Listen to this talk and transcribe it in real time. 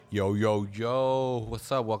Yo, yo, yo.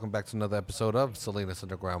 What's up? Welcome back to another episode of Salinas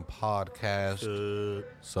Underground Podcast.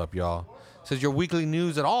 What's up, y'all? This is your weekly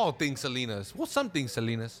news at all things Salinas. Well, some things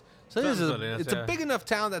Salinas. Salinas it's a big enough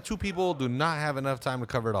town that two people do not have enough time to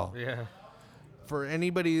cover it all. Yeah. For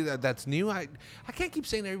anybody that's new, I can't keep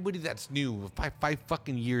saying everybody that's new. Five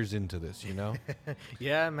fucking years into this, you know?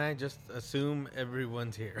 Yeah, man. Just assume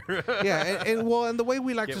everyone's here. Yeah, and the way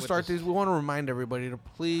we like Get to with start this. this, we want to remind everybody to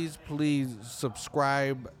please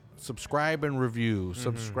subscribe and review.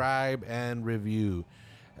 Subscribe and review.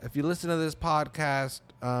 If you listen to this podcast,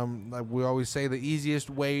 like we always say, the easiest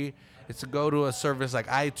way is to go to a service like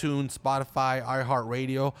iTunes, Spotify,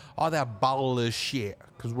 iHeartRadio, all that ball of shit,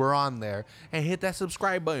 because we're on there, and hit that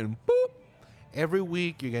subscribe button. Boop. Every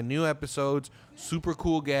week you get new episodes, super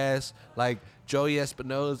cool guests like Joey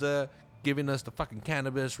Espinoza giving us the fucking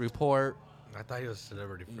cannabis report. I thought he was a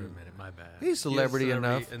celebrity for a minute. My bad. He's celebrity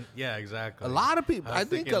enough. Yeah, exactly. A lot of people, I was I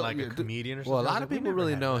think, thinking like a comedian or something. Well, a I was lot of like, we people never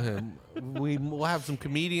really had know that. him. We'll have some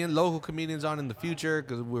local comedians on in the future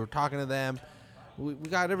because we were talking to them. We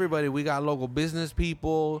got everybody. We got local business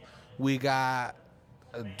people. We got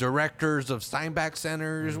directors of Steinbach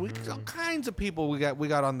centers. We got all kinds of people we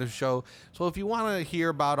got on the show. So if you want to hear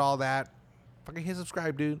about all that, fucking hit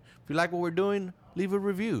subscribe, dude. If you like what we're doing, leave a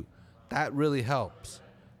review. That really helps.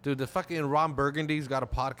 Dude, the fucking Ron Burgundy's got a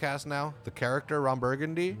podcast now. The character, Ron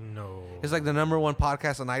Burgundy. No. It's like the #1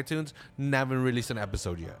 podcast on iTunes. Never released an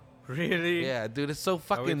episode yet. Really? Yeah, dude, it's so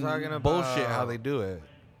fucking talking about- bullshit how they do it.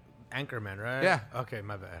 Anchorman, right? Yeah. Okay,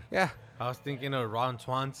 my bad. Yeah. I was thinking of Ron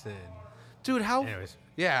Swanson. Dude, how... Anyways.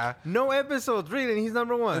 Yeah. No episodes, really, and he's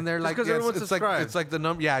 #1. And they're Just like... because yeah, everyone it's like subscribes. it's like the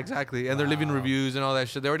number... Yeah, exactly. And they're leaving Wow. reviews and all that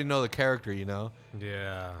shit. They already know the character, you know?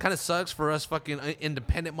 Yeah. Kind of sucks for us fucking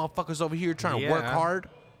independent motherfuckers over here trying to work Yeah. hard.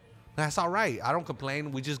 That's all right. I don't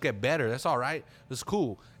complain. We just get better. That's all right. It's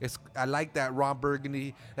cool. I like that Ron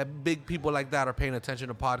Burgundy, that big people like that are paying attention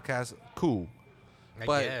to podcasts. Cool. I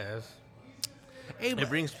but- guess. Hey, It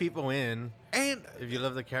brings people in and if you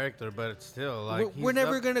love the character, but it's still like... we're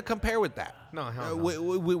never going to compare with that. No, hell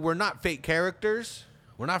no. We're not fake characters.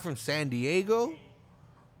 We're not from San Diego,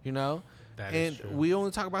 you know? That is and true. we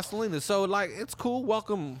only talk about Salinas. So, like, it's cool.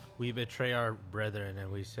 Welcome, We betray our brethren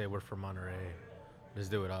and we say we're from Monterey. Let's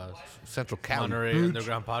do it, Oz. Central Cali. Monterey bitch.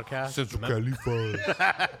 Underground Podcast. Central Remember-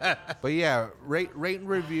 Cali. But yeah, rate and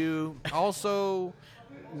review. Also,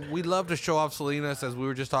 we love to show off Salinas, as we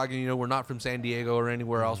were just talking. You know, we're not from San Diego or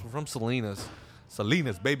anywhere else. We're from Salinas.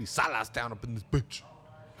 Salinas, baby. Salas down up in this bitch.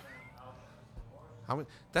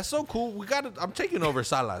 That's so cool. I'm taking over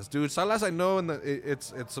Salas, dude. Salas, I know, and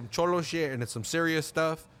it's some cholo shit and it's some serious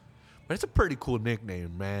stuff, but it's a pretty cool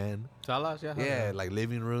nickname, man. Salas, yeah. Yeah, like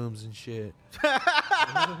living rooms and shit.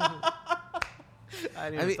 I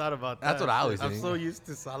didn't even thought about that. that's what I always I'm think. so used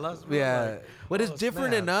to Salas. Bro. Yeah, Like, but it's oh, different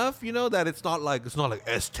snap. enough, you know, that it's not like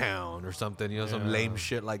S Town or something, you know, some Yeah. lame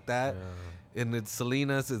shit like that. And it's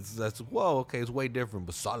Salinas. That's whoa, okay, it's way different.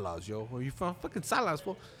 But Salas, yo, where you from? Fucking Salas,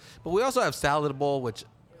 fool. But we also have Salad Bowl, which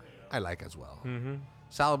I like as well. Mm-hmm.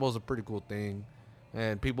 Salad Bowl is a pretty cool thing,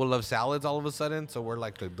 and people love salads all of a sudden. So we're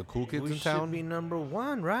like the cool kids We in town. should be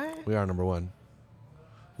 #1, right? We are #1.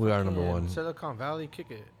 We are number Yeah, one. Silicon Valley,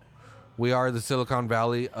 kick it. We are the Silicon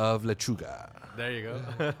Valley of Lechuga. There you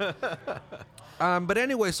go. But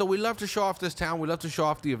anyway, so we love to show off this town. We love to show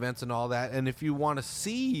off the events and all that. And if you want to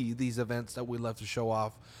see these events that we love to show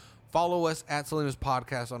off, follow us at Salinas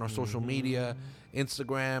Podcast on our social media,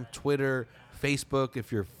 Instagram, Twitter, Facebook.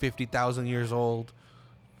 If you're 50,000 years old,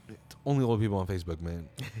 only old people on Facebook, man.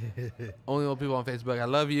 Only old people on Facebook. I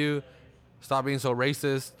love you. Stop being so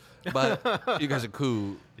racist. But you guys are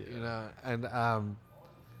cool, you know. And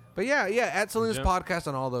but yeah, at Salinas Jump- Podcast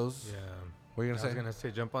on all those. Yeah. What are you I was gonna say? gonna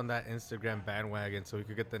say jump on that Instagram bandwagon so we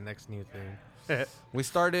could get the next new thing. We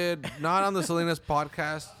started not on the Salinas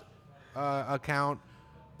Podcast account,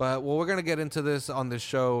 but we're going to get into this on this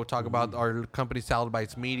show, talk about our company, Salad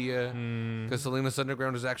Bites Media, because Salinas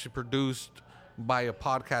Underground is actually produced by a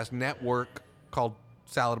podcast network called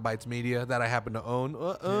Salad Bites Media that I happen to own.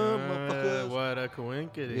 Motherfuckers. What a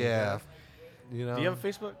coincidence. Yeah. You know. Do you have a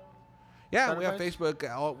Facebook? Yeah, Salad we have Bites?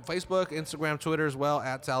 Facebook, Instagram, Twitter as well,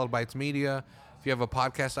 at Salad Bites Media. If you have a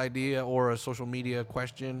podcast idea or a social media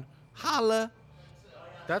question, holla.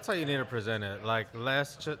 That's how you need to present it. Like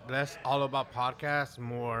less all about podcasts,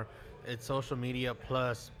 more it's social media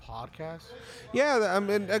plus podcasts. Yeah, I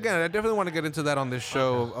mean, again, I definitely want to get into that on this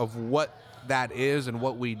show of what that is and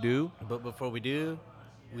what we do. But before we do,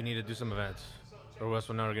 we need to do some events, or else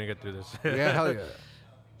we're never gonna get through this. Yeah, hell yeah.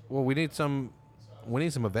 Well, we need some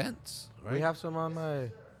events, right? We have some on my.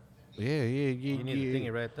 Yeah. You need the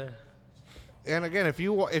thingy right there. And again, if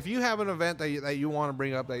you have an event that you want to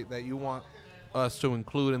bring up that you want us to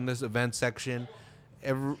include in this event section,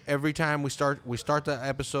 every time we start the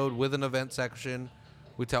episode with an event section.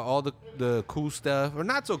 We tell all the cool stuff or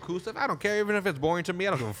not so cool stuff. I don't care, even if it's boring to me.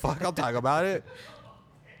 I don't give a fuck. I'll talk about it.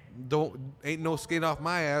 Ain't no skin off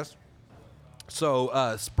my ass. So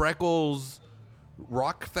Spreckles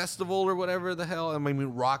Rock Festival or whatever the hell. I mean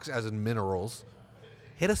rocks as in minerals.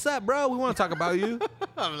 Hit us up, bro. We want to talk about you.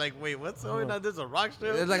 I'm like, wait, what's going on? There's a rock show?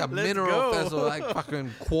 It's like a mineral festival, like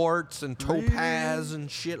fucking quartz and topaz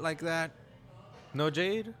and shit like that. No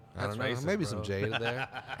jade? I don't know. Racist, Maybe bro. some jade there.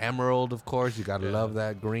 Emerald, of course. You gotta love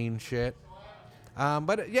that green shit.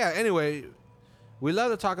 But yeah. Anyway, we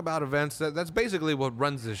love to talk about events. That's basically what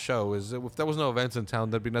runs this show. Is if there was no events in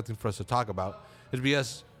town, there'd be nothing for us to talk about. It'd be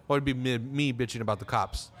us, or it'd be me bitching about the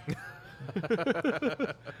cops.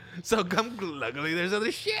 So luckily, there's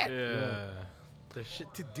other shit. Yeah. There's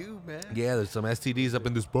shit to do, man. Yeah, there's some STDs up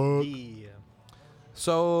in this book. Yeah.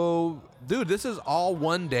 So, dude, this is all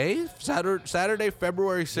one day. Saturday,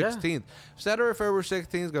 February 16th. Yeah. Saturday, February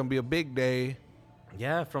 16th is gonna be a big day.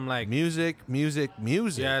 Yeah, from like Music. Yeah,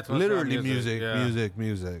 it's Literally music,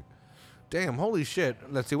 music. Damn, holy shit.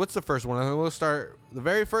 Let's see, what's the first one? We'll start the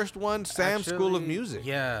very first one, Sam's School of Actually, Music.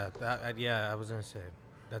 Yeah, I was gonna say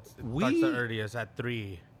that's We- the earliest at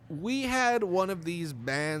 3. We had one of these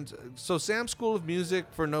bands. So Sam's School of Music,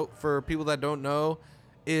 for people that don't know,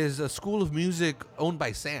 is a school of music owned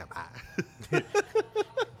by Sam.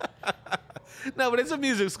 No, but it's a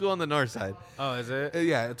music school on the north side. Oh, is it?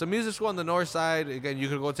 Yeah, it's a music school on the north side. Again, you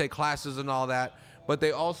can go take classes and all that, but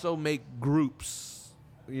they also make groups,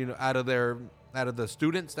 out of the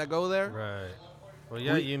students that go there. Right. Well,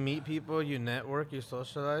 yeah, you meet people, you network, you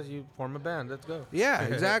socialize, you form a band. Let's go. Yeah,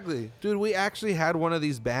 exactly. Dude, we actually had one of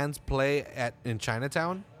these bands play in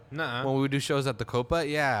Chinatown Nuh-uh. when we would do shows at the Copa.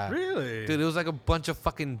 Yeah. Really? Dude, it was like a bunch of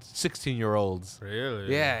fucking 16-year-olds.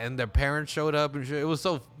 Really? Yeah, and their parents showed up and shit.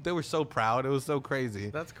 They were so proud. It was so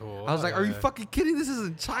crazy. That's cool. I was like, are you Yeah. fucking kidding? This is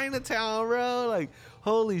in Chinatown, bro. Like,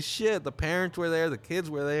 holy shit. The parents were there. The kids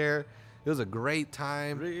were there. It was a great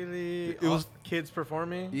time. Really? It was kids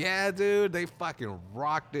performing? Yeah, dude. They fucking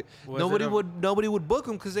rocked it. Was Nobody it would book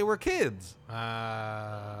them because they were kids.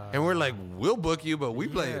 And we're like, we'll book you, but we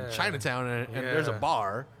play in Yeah. Chinatown and there's a Yeah.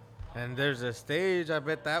 bar. And there's a stage. I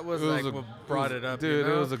bet that was It was like a- what brought it it was- up. dude, you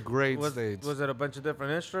it know? was a great was, stage. Was it a bunch of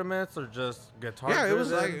different instruments or just guitar? Yeah, it was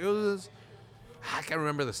driven? I can't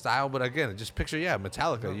remember the style, but again, just picture,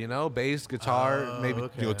 Metallica, bass, guitar, Oh, maybe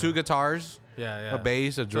okay. 2 guitars, Yeah. a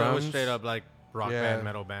bass, a So it drum, was straight up like rock Yeah. band,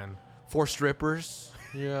 metal band. 4 strippers.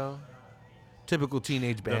 Yeah. Typical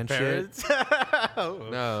teenage band the shit. parents?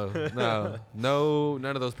 No,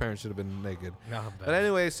 none of those parents should have been naked. No, But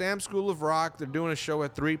anyway, Sam's School of Rock, they're doing a show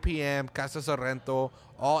at 3 p.m., Casa Sorrento,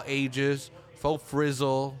 all ages, faux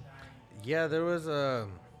frizzle. Yeah, there was a.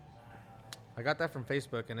 I got that from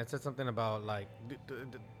Facebook, and it said something about like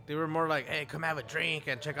they were more like, "Hey, come have a drink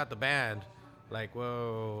and check out the band." Like,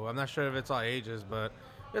 whoa, I'm not sure if it's all ages, but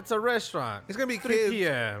it's a restaurant. It's gonna be 3 kids.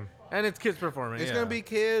 p.m. and it's kids performing. It's yeah. going to be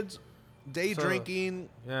kids, day So- drinking,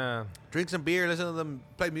 Yeah. drink some beer, listen to them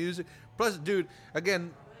play music. Plus, dude,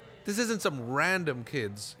 again, this isn't some random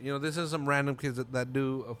kids. This is some random kids that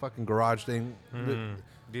do a fucking garage thing.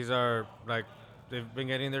 These are like they've been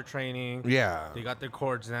getting their training. Yeah. They got their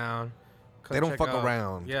chords down. Come They don't check fuck out-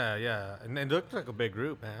 around. Yeah. And it looked like a big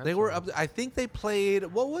group, man. They were up. I think they played.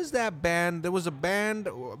 What was that band? There was a band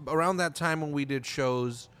around that time when we did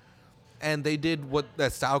shows, and they did what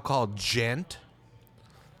that style called gent,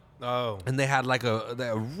 Oh. and they had like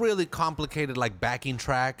a really complicated like backing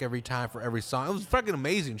track every time for every song. It was fucking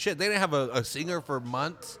amazing shit. They didn't have a singer for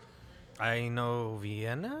months. I know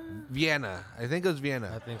Vienna. Vienna, I think it was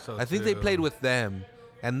Vienna. I think so, I think they too. played with them,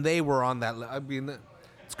 and they were on that. I mean,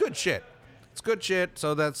 it's good shit. It's good shit.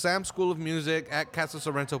 So that's Sam's School of Music at Casa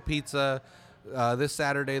Sorrento Pizza this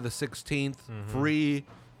Saturday, the 16th, free.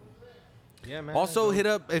 Yeah, man. Also, go hit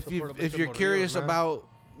up if support a if bunch you're of curious Morrillos, man. about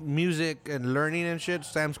music and learning and shit.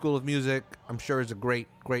 Sam's School of Music, I'm sure, is a great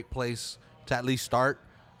place to at least start.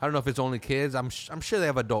 I don't know if it's only kids. I'm sure they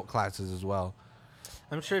have adult classes as well.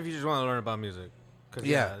 I'm sure if you just want to learn about music. 'Cause,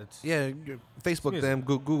 Yeah, it's, Facebook music. them,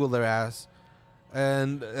 Google their ass,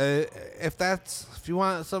 and if you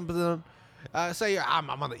want something, say I'm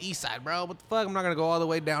on the east side, bro. What the fuck? I'm not gonna go all the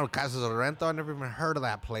way down to Casa Sorrento. I never even heard of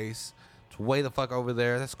that place. It's way the fuck over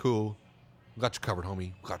there. That's cool. Got you covered,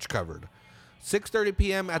 homie. Got you covered. 6:30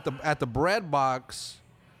 p.m. at the Bread Box.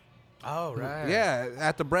 Oh, right. Yeah,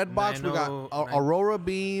 at the Bread Box we got 90 Aurora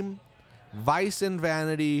Beam, Vice and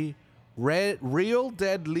Vanity, Real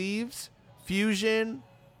Dead Leaves, Fusion,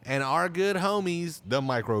 and our good homies, the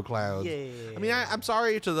Microclouds. Yeah. I mean, I'm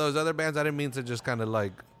sorry to those other bands. I didn't mean to just kind of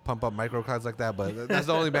like pump up Microclouds like that, but that's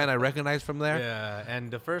the only band I recognize from there. Yeah, and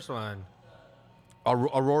the first one.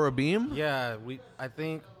 Aurora Beam? Yeah, I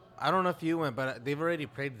think I don't know if you went, but they've already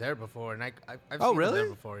played there before, and I've Oh, seen really? them there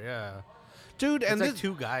before. Yeah, Dude, it's and like this,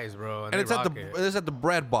 two guys, bro, and they it's at rock the it. it's at the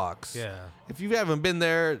Bread Box. Yeah. If you haven't been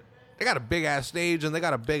there, they got a big ass stage and they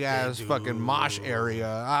got a big ass do. fucking mosh area.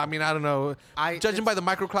 I mean, I don't know. Judging by the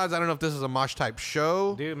Microclouds, I don't know if this is a mosh type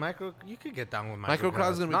show. Dude, you could get down with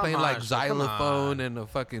Microclouds gonna be Not playing like mosh, but come xylophone on. and a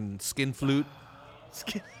fucking skin flute.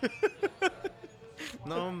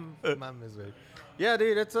 No, mames, güey. Yeah,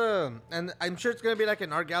 dude, it's and I'm sure it's gonna be like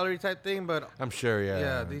an art gallery type thing, but I'm sure, yeah.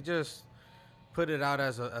 yeah, they just put it out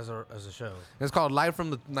as a show. It's called Live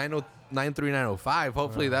from the 93905.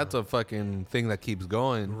 Hopefully, that's a fucking thing that keeps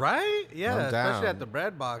going. Right? Yeah, I'm especially down. at the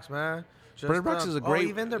Bread Box, man. Bread Box is a great-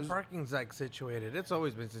 even their parking's like situated. It's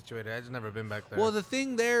always been situated. I just never been back there. Well, the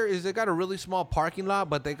thing there is they got a really small parking lot,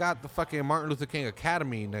 but they got the fucking Martin Luther King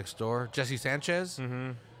Academy next door, Jesse Sanchez,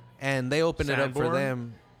 and they opened it up for Sanborn?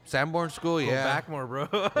 them. Sanborn School, Go yeah. back more, bro.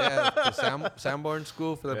 Yeah, the Sanborn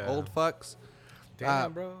School for the Yeah. old fucks.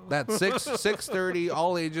 Damn, bro. That's 6:30,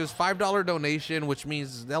 all ages, $5 donation, which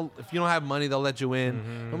means if you don't have money, they'll let you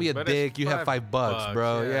in. Don't be a But it's dick. You have $5,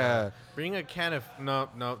 bro. Yeah. Bring a can of no,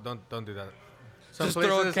 don't do that. Some Just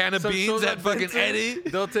throw a can of some beans at fucking places, Eddie.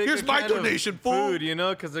 They'll take Here's a my can of donation, fool. food, you know,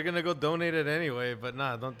 because they're gonna go donate it anyway. But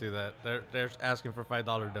nah, don't do that. They're asking for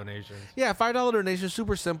 $5 donations. Yeah, $5 donation,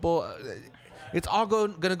 super simple. It's all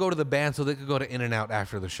gonna go to the band so they could go to In-N-Out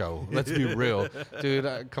after the show. Let's be real,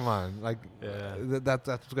 dude. Come on, like, Yeah. that's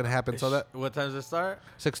what's gonna happen. So that What time does it start?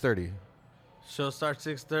 6:30. Show starts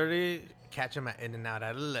 6:30. Catch them at In-N-Out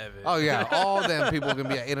at 11. Oh yeah, all them people are gonna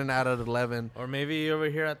be at In-N-Out at 11. Or maybe over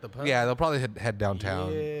here at the pub. Yeah, they'll probably head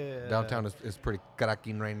downtown. Yeah. Downtown is pretty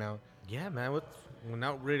cracking right now. Yeah, man.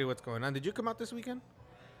 Not really what's going on. Did you come out this weekend?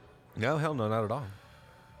 No, hell no, not at all.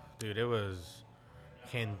 Dude, it was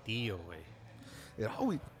Candio, way.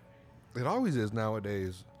 It always is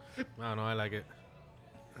nowadays. I don't know. I like it.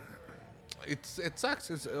 It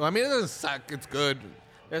sucks. I mean, it doesn't suck. It's good.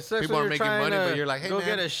 It sucks People when are you're making trying money, to but you're like, hey, go man.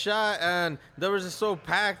 get a shot, and there was just so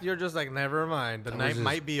packed. You're just like, never mind. The That was night just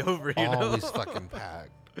might be over. You know? Always fucking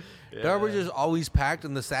packed. They were just always packed,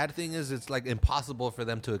 and the sad thing is, it's like impossible for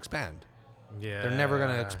them to expand. Yeah. They're never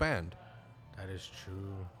gonna expand. That is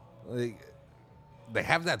true. They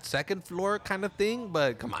have that second floor kind of thing,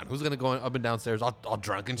 but come on, who's gonna go up and downstairs all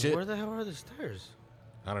drunk and shit? Where the hell are the stairs?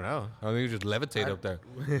 I don't know. I think you just levitate up there.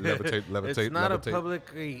 Levitate. It's not levitate. a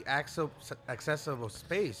publicly accessible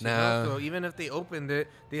space. You No. know? So even if they opened it,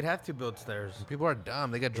 they'd have to build stairs. People are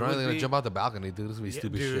dumb. They get drunk. would They're gonna be- jump out the balcony, dude. This would be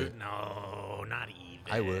stupid Dude, shit. no, not even.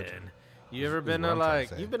 I would. You ever Is been what to I'm trying to like?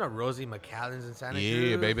 say. You've been to Rosie McAllen's in Santa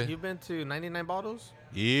Yeah, Cruz? baby. You've been to 99 Bottles?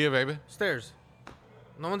 Yeah, baby. Stairs.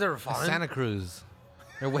 No one's ever It's fallen. Santa Cruz.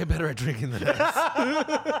 They're way better at drinking than us.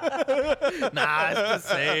 Nah, it's the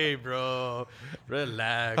same, bro.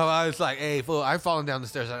 Relax. It's like, hey, fool, I've fallen down the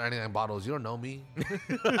stairs at 99 Bottles. You don't know me. You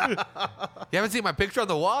haven't seen my picture on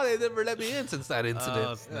the wall? They never let me in since that incident.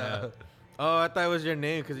 Oh, snap. Oh, I thought it was your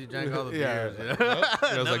name because you drank all the Yeah. beers. Yeah.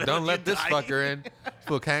 I was like, don't let this die. fucker in.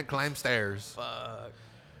 Fool can't climb stairs. Fuck.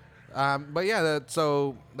 But yeah,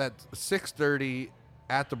 so that's 6:30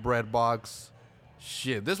 at the Bread Box.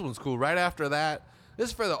 Shit, this one's cool. Right after that, this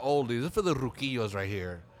is for the oldies. This is for the ruquillos right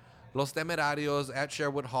here. Los Temerarios at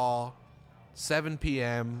Sherwood Hall, 7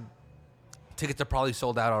 p.m. Tickets are probably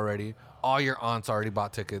sold out already. All your aunts already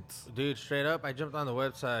bought tickets. Dude, straight up, I jumped on the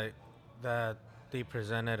website that they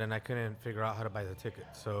presented and I couldn't figure out how to buy the ticket.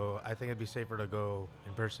 So I think it'd be safer to go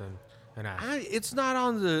in person and ask. It's not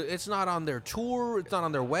on their tour. It's not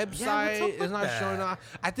on their website. up It's with not that? showing up.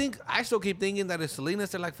 I still keep thinking that it's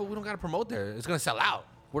Salinas. They're like, fool, we don't gotta promote there. It's gonna sell out.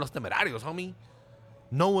 We're Los Temerarios, homie.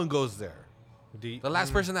 No one goes there. The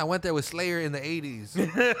last person that went there was Slayer in the 80s.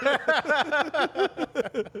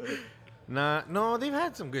 Nah, no, they've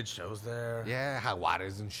had some good shows there. Yeah,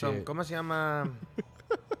 Jaguares and Some, shit. ¿cómo se llama?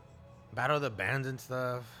 Battle of the Bands and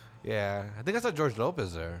stuff. Yeah, I think I saw George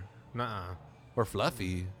Lopez there. Nuh-uh. Or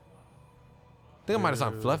Fluffy. I think I might have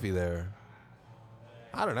saw Fluffy there.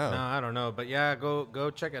 I don't know. No, I don't know. But yeah, go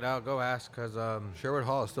check it out. Go ask because, Sherwood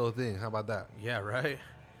Hall is still a thing. How about that? yeah, right?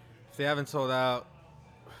 If they haven't sold out,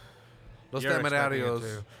 Los You're expecting it Temerarios.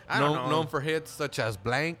 to. I don't know. Known for hits such as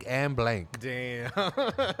Blank and Blank. damn.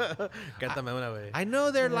 Cántame una vez. I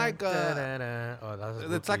know they're like Oh, that's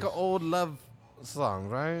it's like an old love song,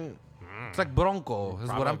 right? It's like Bronco is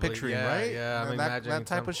what I'm Probably, picturing, yeah, right? yeah, I'm that imagining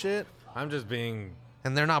type some- of shit. I'm just being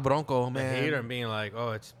And they're not Bronco, a man. hater and being like,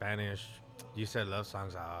 oh, it's Spanish. You said love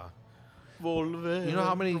songs. Volver, You know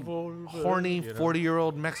how many volver, horny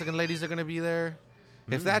 40-year-old Mexican ladies are gonna be there?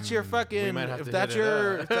 If that's your fucking, if that's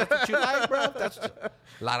what you like, bro, if that's a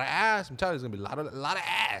lot of ass. I'm telling you, it's gonna be a lot of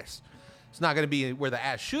ass. It's not gonna be where the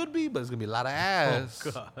ass should be, but it's gonna be a lot of ass.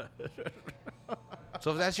 Oh, God.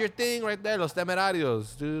 So if that's your thing right there, Los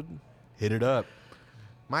Temerarios, dude, hit it up.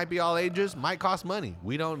 Might be all ages, might cost money.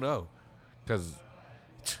 We don't know. Because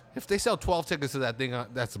if they sell 12 tickets to that thing,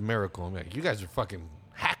 that's a miracle. I'm like, you guys are fucking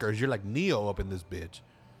hackers. You're like Neo up in this bitch.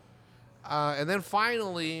 And then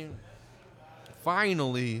finally,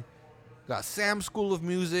 got Sam's School of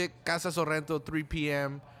Music, Casa Sorrento, 3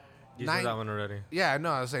 p.m. You said that one already. Yeah,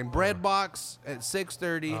 no, I was saying Bread Box at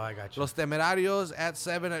 6:30. Oh, I got you. Los Temerarios at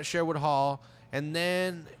 7 at Sherwood Hall. And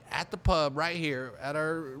then at the pub right here at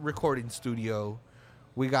our recording studio,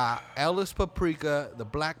 we got Ellis Paprika, the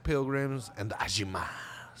Black Pilgrims, and the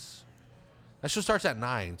Ajimas. That show starts at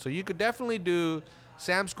 9. So you could definitely do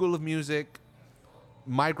Sam's School of Music,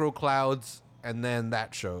 Micro Clouds, and then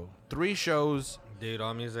that show. 3 shows. Dude,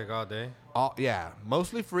 all music all day. All, yeah,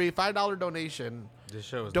 mostly free. $5 donation. This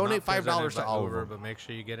show is Donate not presented $5 to by all of Uber, them. but make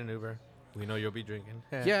sure you get an Uber. We know you'll be drinking.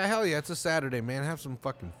 Yeah, hell yeah. It's a Saturday, man. Have some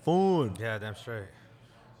fucking fun. Yeah, damn straight.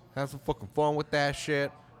 Have some fucking fun with that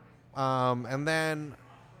shit. And then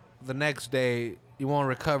the next day, you want to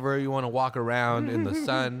recover. You want to walk around in the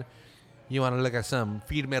sun. You want to look at some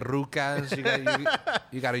firme rucas.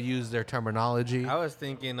 You got to use their terminology. I was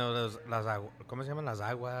thinking of those, ¿cómo se llaman? Las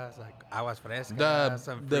aguas, like aguas frescas. The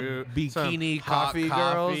some the fruit, bikini some hot coffee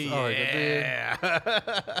girls. coffee, Oh, yeah.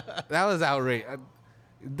 that was outrageous.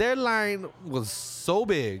 Their line was so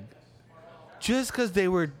big, just because they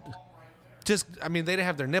were, I mean, they didn't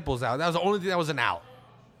have their nipples out. That was the only thing that wasn't out.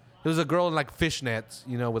 There was a girl in like fishnets,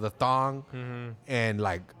 you know, with a thong and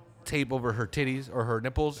like tape over her titties or her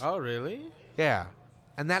nipples. Oh, really? Yeah,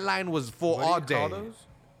 and that line was full What all do you call day. those?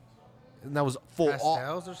 And that was full all.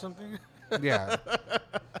 Pastels or something? Yeah.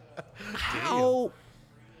 How?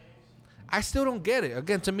 I still don't get it.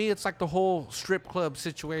 Again, to me, it's like the whole strip club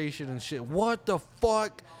situation and shit. What the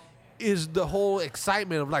fuck is the whole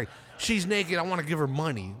excitement of like, she's naked, I want to give her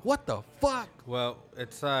money? What the fuck? Well,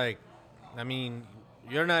 it's like, I mean,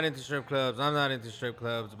 you're not into strip clubs. I'm not into strip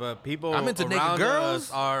clubs, but people I'm into naked around girls.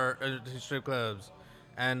 us are into strip clubs,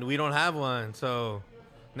 and we don't have one. So,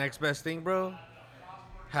 next best thing, bro,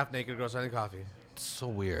 half naked girl selling coffee. It's so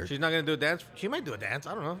weird. She's not gonna do a dance. She might do a dance.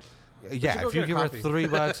 I don't know. Yeah, go if you get a give her coffee.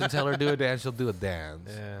 $3 and tell her to do a dance, she'll do a dance.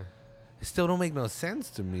 Yeah. It still don't make no sense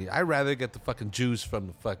to me. I'd rather get the fucking juice from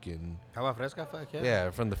the fucking Agua fresca, fuck yeah. yeah,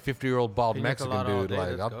 from the 50-year-old bald Pina Mexican colada all dude. day,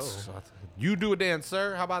 Like, let's go. you do a dance,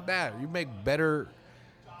 sir. How about that? You make better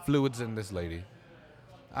fluids than this lady.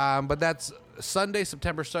 But that's Sunday,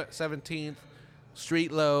 September 17th.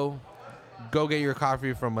 Street Low. Go get your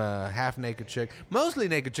coffee from a half-naked chick. Mostly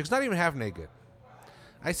naked chicks, not even half-naked.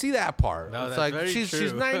 I see that part. No, it's that's like very she's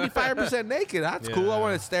true. 95% naked. That's cool. I Yeah.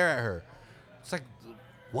 want to stare at her. It's like,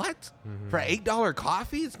 what? For $8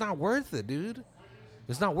 coffee? It's not worth it, dude.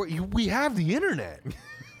 It's not worth. We have the internet.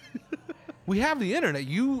 We have the internet.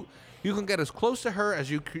 You can get as close to her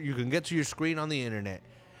as you can get to your screen on the internet,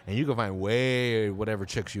 and you can find way whatever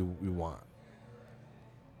chicks you want.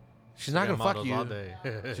 She's not Yeah, gonna fuck models you. all day.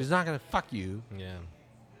 She's not gonna fuck you. Yeah.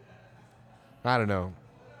 I don't know.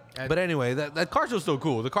 But anyway, that cars are still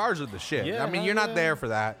cool. The cars are the shit. Yeah, I mean, hell you're not yeah. there for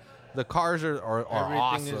that. The cars are Everything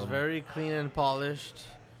awesome. is very clean and polished.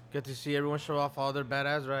 Get to see everyone show off all their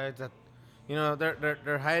badass rides. That, you know,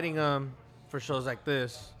 they're hiding them for shows like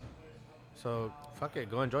this. So fuck it,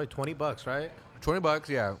 go enjoy. $20, right? $20,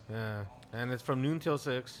 yeah. Yeah, and it's from noon till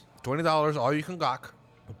 6. $20, all you can gawk.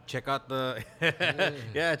 Check out the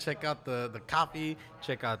check out the coffee.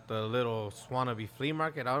 Check out the little Swannaby flea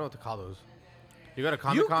market. I don't know what to call those. You got a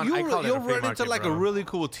Comic Con. I call it you'll a flea run into market, like bro. a really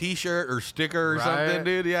cool T-shirt or sticker or Right? something,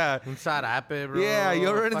 dude. Yeah, Inside Apple, bro. yeah.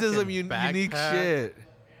 You'll run into some Fucking unique backpack. shit.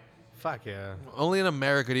 Fuck yeah. Only in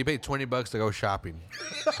America do you pay $20 to go shopping.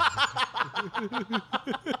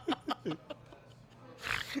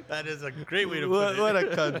 That is a great way to put it. What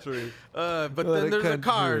a country. But What then a there's the country.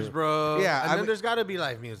 cars, bro. Yeah, and I then mean- there's got to be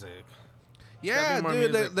live music. Yeah, be more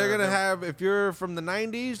dude. music, They're gonna though. have. If you're from the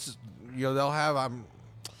 '90s, they'll have.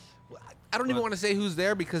 I don't even want to say who's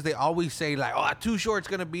there because they always say like, "Oh, Too Short's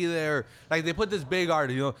gonna be there." Like they put this big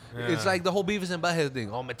artist. It's Yeah. like the whole Beavis and Butthead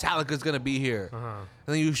thing. Oh, Metallica's gonna be here, Uh-huh.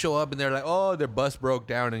 and then you show up and they're like, "Oh, their bus broke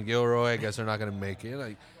down in Gilroy. I guess they're not gonna make it."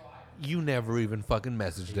 Like, you never even fucking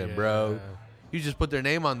messaged them, bro. Yeah. You just put their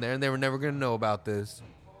name on there, and they were never gonna know about this.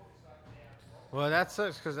 Well, that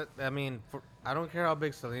sucks because I mean, I don't care how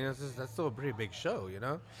big Selena's is. That's still a pretty big show, you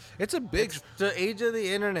know. It's a big. It's the age of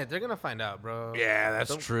the internet. They're gonna find out, bro. Yeah, that's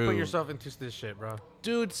Don't true. Put yourself into this shit, bro.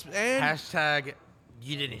 Dude, and Hashtag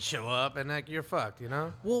you didn't show up, and like you're fucked, you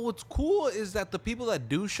know. well, what's cool is that the people that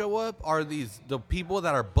do show up are the people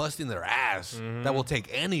that are busting their ass that will take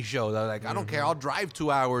any show. They're like, I don't care, I'll drive 2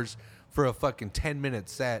 hours for a fucking 10-minute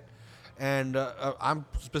set. And I'm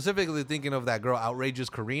specifically thinking of that girl, Outrageous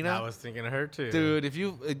Karina. I was thinking of her too, Dude, if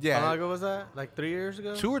you How long ago was that? Like 3 years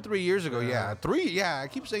ago? 2 or 3 years ago, Yeah. 3. Yeah, I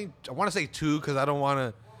keep saying I want to say 2 because I don't want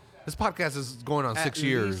to. This podcast is going on At 6 least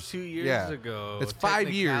years. 2 years yeah. ago. It's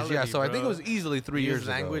 5 years. Yeah, Technicality, so I think it bro. was easily 3 years Use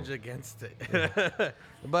language ago. against it.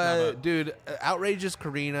 But dude, Outrageous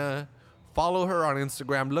Karina, follow her on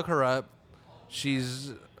Instagram. Look her up.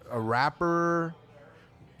 She's a rapper.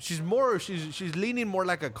 She's leaning more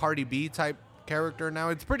like a Cardi B type character now.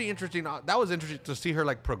 It's pretty interesting. That was interesting to see her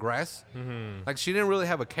like progress. Like she didn't really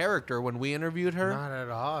have a character when we interviewed her. Not at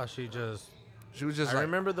all. She was just. I like,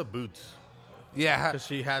 remember the boots. yeah, Cause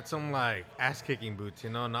she had some like ass kicking boots, you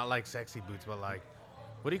know, not like sexy boots, but like,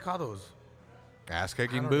 what do you call those? ass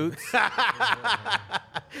kicking boots.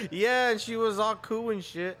 Yeah, and she was all cool and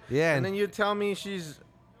shit. Yeah, and and- then you tell me she's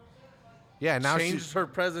Yeah, now changed her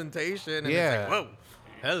presentation. And Yeah. it's like, whoa,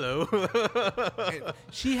 hello.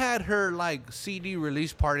 she had her like CD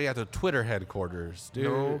release party at the Twitter headquarters, dude.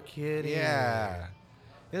 No kidding. Yeah.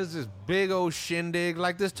 It was this big old shindig,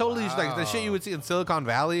 like this totally like the shit you would see in Silicon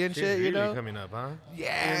Valley and She's shit, really you know? coming up, huh?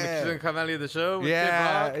 Yeah. She's gonna come out of the show. With Kid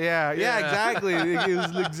Yeah, Rock? yeah, exactly. It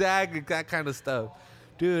was exactly that kind of stuff,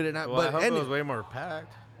 dude. And Well, I hope and it was way more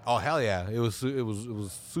packed. oh hell yeah, it was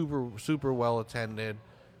super well attended.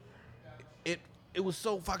 It was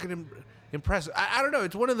so fucking impressive. I don't know.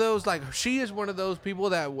 It's one of those like she is one of those people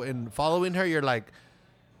that when following her, you're like,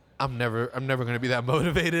 I'm never gonna be that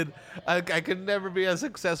motivated. I could never be as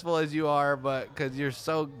successful as you are, but because you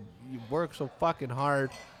work so fucking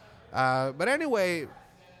hard. But anyway,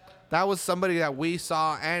 that was somebody that we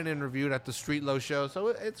saw and interviewed at the Street Low show. So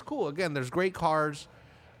it's cool. Again, there's great cars.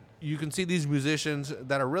 You can see these musicians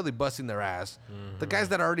that are really busting their ass. The guys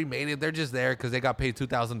that already made it, they're just there because they got paid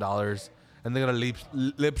 $2,000 and they're gonna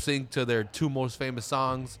lip sync to their 2 most famous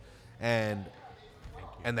songs, and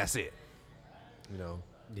that's it. You know.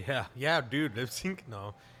 Yeah, dude. Lip sync.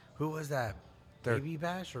 No, who was that? Baby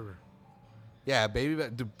Bash or? Yeah, baby.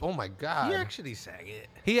 Dude, oh my god. He actually sang it,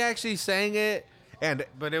 He actually sang it, and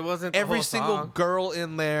but it wasn't the every whole single song. girl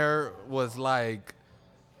in there was like,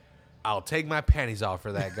 "I'll take my panties off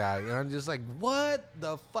for that guy." And I'm just like, "What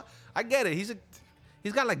the fuck?" I get it.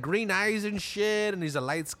 He's got like green eyes and shit, and he's a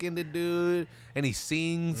light skinned dude, and he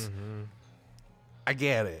sings. I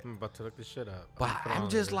get it. I'm about to look this shit up. But I'm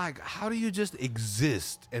just like, how do you just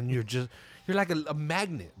exist? And you're like a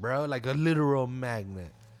magnet, bro. Like a literal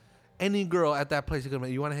magnet. Any girl at that place,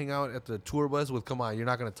 you want to hang out at the tour bus with, come on, you're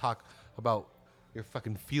not going to talk about your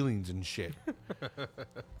fucking feelings and shit.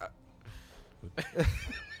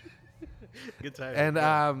 Good time.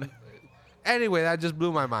 And anyway, that just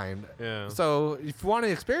blew my mind. Yeah. So if you want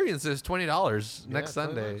to experience this, $20 next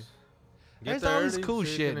Sunday. There's always cool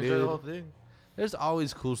shit, dude. There's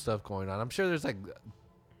always cool stuff going on. I'm sure there's like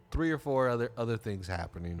 3 or 4 other things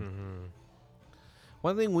happening.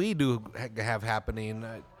 One thing we do have happening,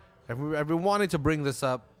 I've been wanting to bring this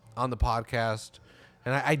up on the podcast,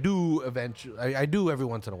 and I do eventually. I do every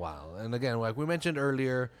once in a while. And again, like we mentioned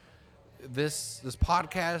earlier, this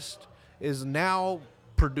podcast is now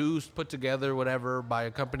produced, put together, whatever, by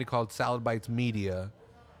a company called Salad Bites Media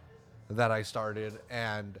that I started,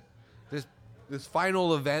 and this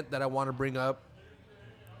final event that I want to bring up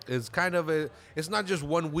is kind of it's not just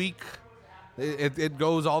 1 week. It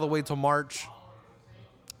goes all the way to March.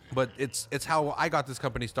 But it's how I got this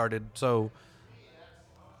company started. So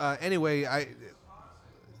anyway, I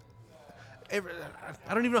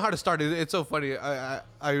don't even know how to start it. It's so funny.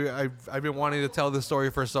 I've been wanting to tell this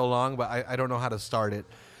story for so long, but I don't know how to start it.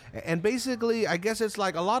 And basically, I guess it's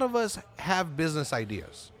like a lot of us have business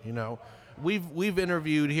ideas, you know. We've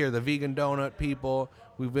interviewed here the vegan donut people.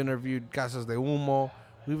 We've interviewed Casas de Humo.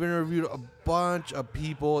 We've interviewed a bunch of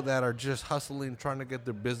people that are just hustling, trying to get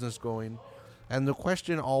their business going. And the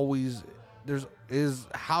question always is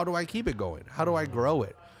how do I keep it going? How do I grow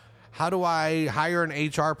it? How do I hire an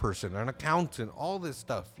HR person, an accountant, all this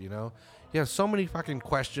stuff, you know? You have so many fucking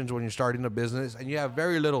questions when you're starting a business, and you have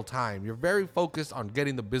very little time. You're very focused on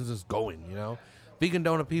getting the business going, you know? Vegan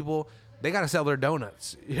donut people, they got to sell their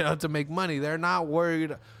donuts, you know, to make money. They're not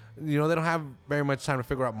worried, you know, they don't have very much time to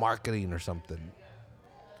figure out marketing or something.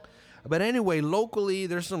 But anyway, locally,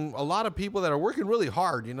 there's a lot of people that are working really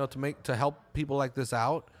hard, you know, to help people like this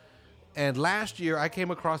out. And last year, I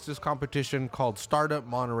came across this competition called Startup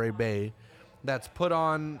Monterey Bay that's put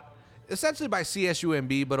on essentially by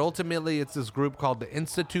CSUMB, but ultimately it's this group called the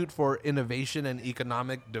Institute for Innovation and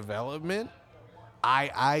Economic Development,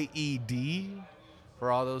 IIED,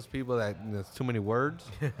 for all those people that's too many words.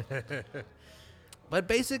 But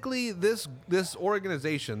basically, this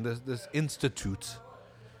organization, this institute,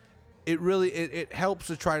 it helps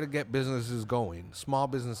to try to get businesses going, small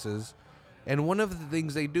businesses. And one of the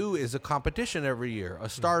things they do is a competition every year, a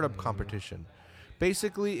startup competition.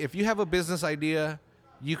 Basically, if you have a business idea,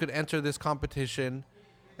 you could enter this competition,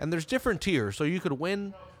 and there's different tiers. So you could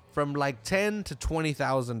win from like $10,000 to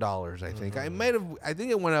 $20,000. I think I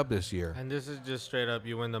think it went up this year. And this is just straight up,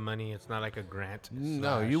 you win the money. It's not like a grant.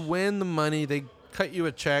 No, you win the money. They cut you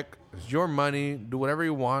a check. It's your money. Do whatever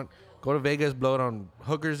you want. Go to Vegas, blow it on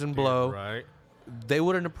hookers and blow. Right. They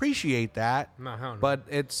wouldn't appreciate that, No, hell no. but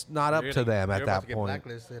it's not up to them at that Get point.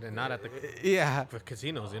 blacklisted and not at the Yeah,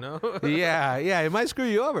 casinos, you know. yeah, it might screw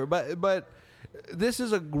you over, but this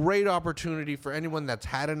is a great opportunity for anyone that's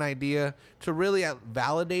had an idea to really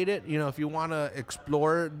validate it. You know, if you want to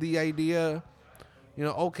explore the idea, you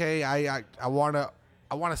know, okay, I want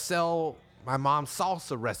to sell my mom's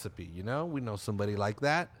salsa recipe. You know, we know somebody like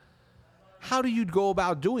that. How do you go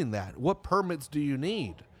about doing that? What permits do you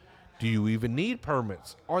need? Do you even need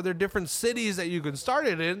permits? Are there different cities that you can start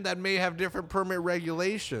it in that may have different permit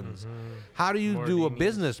regulations? How do you More do a leniency,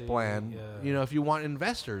 business plan? yeah. You know, if you want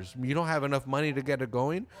investors, you don't have enough money to get it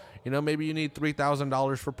going. You know, maybe you need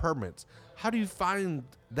 $3,000 for permits. How do you find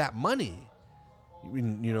that money? You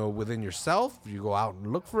know, within yourself, you go out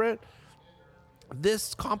and look for it.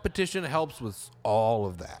 This competition helps with all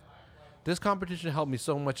of that. This competition helped me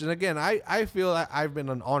so much. And again, I feel that I've been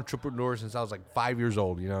an entrepreneur since I was like 5 years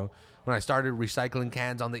old, you know, when I started recycling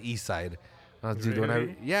cans on the east side.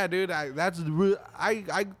 Really? Yeah, dude, I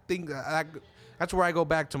think that's where I go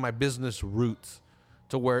back to my business roots,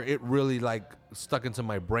 to where it really like stuck into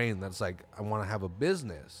my brain. That's like, I want to have a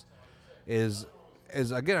business. Is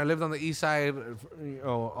again, I lived on the east side, you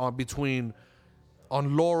know,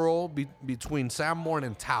 on Laurel, between Sanborn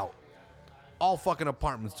and Tout. All fucking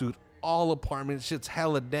apartments, dude. All apartments. Shit's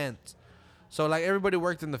hella dense. So like everybody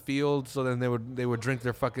worked in the field. So then they would drink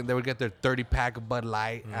they would get their 30-pack of Bud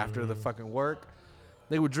Light after the fucking work.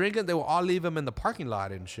 They would drink it. They would all leave them in the parking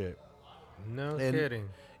lot and shit. No And- kidding.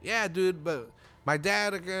 Yeah, dude. But my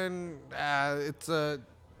dad again. It's a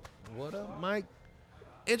what up, Mike?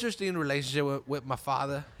 Interesting relationship with my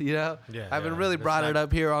father, you know. Yeah, I haven't yeah. really It's brought it not-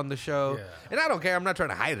 up here on the show, Yeah. and I don't care. I'm not trying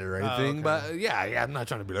to hide it or anything, okay. but yeah, I'm not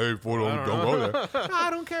trying to be like, hey, fool, don't go there. No,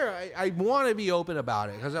 I don't care. I want to be open about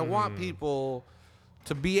it because I want people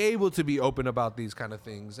to be able to be open about these kind of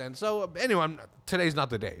things. And so, anyway, today's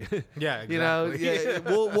not the day. Yeah, You know,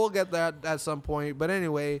 exactly. yeah, we'll get that at some point. But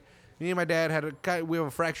anyway, me and my dad we have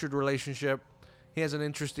a fractured relationship. He has an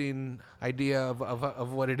interesting idea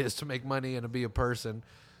of what it is to make money and to be a person.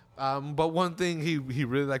 But one thing he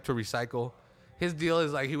really liked to recycle. His deal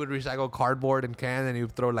is like he would recycle cardboard and can, and he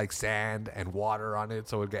would throw like sand and water on it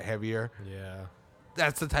so it would get heavier. Yeah.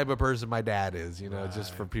 That's the type of person my dad is, you know,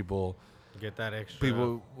 just for people. Get that extra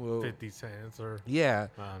People will- 50 cents or Yeah,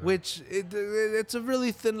 I don't know. which it's a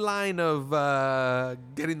really thin line of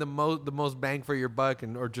getting the most bang for your buck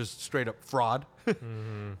or just straight up fraud.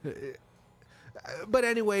 But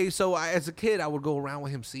anyway, so as a kid, I would go around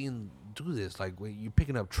with him seeing do this. Like, when you're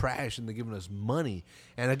picking up trash and they're giving us money.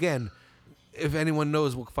 And again, if anyone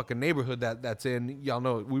knows what fucking neighborhood that's in, y'all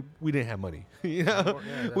know we didn't have money. You know,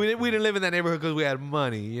 Yeah, we didn't live in that neighborhood because we had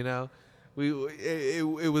money. You know,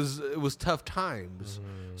 it was tough times.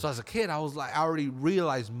 So as a kid, I already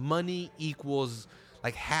realized money equals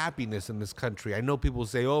like happiness in this country. I know people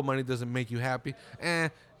say, "Oh, money doesn't make you happy."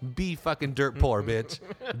 Be fucking dirt poor, bitch.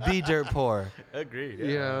 Be dirt poor. Agreed.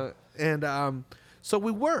 You know, and so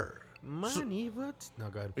we were. Money, what? No,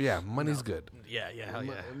 go ahead. Yeah, money's good. Yeah, hell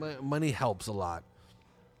yeah. Money helps a lot.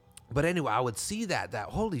 But anyway, I would see that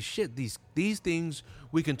holy shit, these things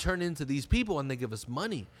we can turn into these people and they give us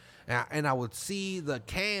money. And I would see the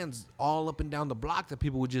cans all up and down the block that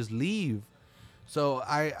people would just leave. So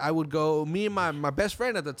I would go, me and my best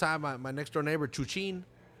friend at the time, my next door neighbor, Chuchin.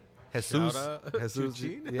 Jesus. Shout out. Jesus.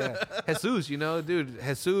 Chuchin? Yeah. Jesus, you know, dude.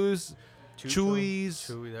 Jesus. Chewy's.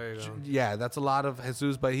 Chewy, there you go. Yeah, that's a lot of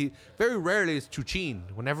Jesus, but he very rarely is Chuchin.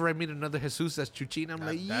 Whenever I meet another Jesus that's Chuchin, I'm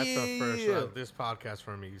like, yeah. That's the first of this podcast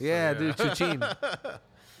for me. So Yeah, dude, Chuchin.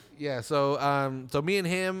 Yeah, so me and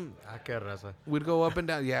him, Ah, qué raza. we'd go up and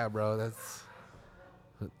down. Yeah, bro, that's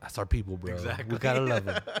our people, bro. Exactly. We gotta love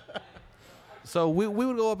them. So we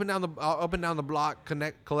would go up and down the block,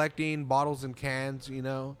 collecting bottles and cans, you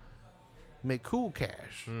know. make cool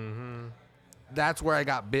cash. That's where I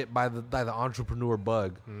got bit by the entrepreneur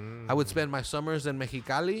bug. I would spend my summers in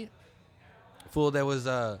Mexicali. Fool, there was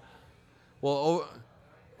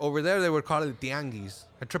over there they would call it tianguis.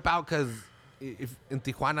 I trip out because if in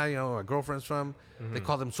Tijuana, you know, my girlfriend's from, they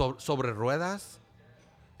call them sobre ruedas.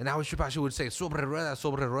 And I was trip out, she would say sobre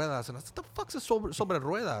ruedas. And I said, the fuck's a sobre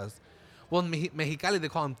ruedas? Well, in Mexicali they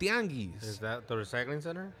call them tianguis. Is that the recycling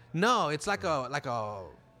center? No, it's like a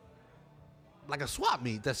swap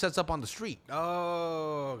meet that sets up on the street.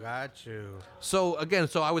 Oh, got you. So again,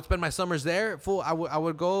 I would spend my summers there. Fool, I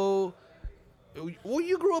would go. Well,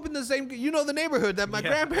 you grew up in the same, you know, the neighborhood that my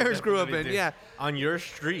grandparents grew up in. Did. Yeah. On your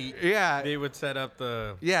street. Yeah. They would set up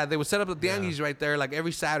the. Yeah, they would set up the tianguis right there, like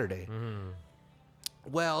every Saturday.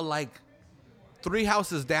 Well, like 3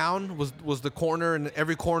 houses down was the corner, and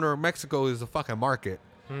every corner of Mexico is a fucking market.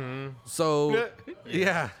 So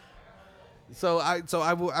yeah. So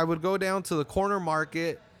I would go down to the corner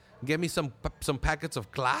market, get me some packets of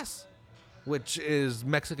Glass, which is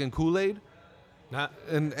Mexican Kool-Aid.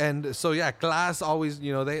 And so yeah, Glass always,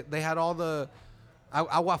 you know, they had all the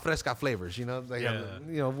agua fresca flavors, you know, they have,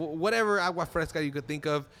 you know, whatever agua fresca you could think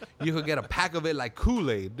of, you could get a pack of it like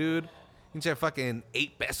Kool-Aid, dude. You can get fucking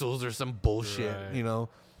 8 pesos or some bullshit, you know,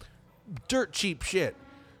 dirt cheap shit.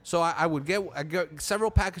 So I get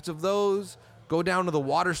several packets of those, go down to the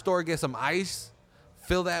water store, get some ice,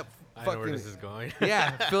 fill that. I know where this is going.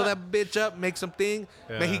 Yeah, fill that bitch up, make something.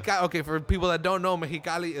 Yeah. Okay, for people that don't know,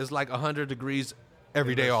 Mexicali is like 100 degrees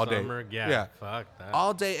every day, all day. Yeah, fuck that.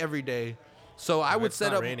 All day, every day. So I would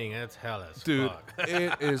set up. Raining, it's hell as dude, fuck.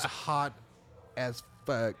 it is hot as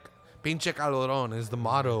fuck. Pinche calorón is the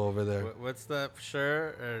motto over there. What's the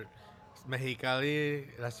shirt? Mexicali,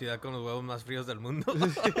 la ciudad con los huevos más fríos del mundo.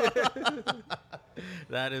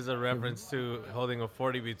 That is a reference to holding a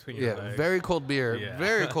 40 between your legs. Very cold beer. Yeah.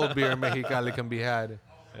 Very cold beer in Mexicali can be had.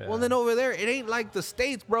 Yeah. Well, then over there, it ain't like the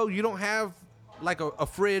States, bro. You don't have like a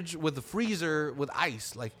fridge with a freezer with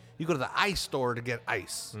ice. Like, you go to the ice store to get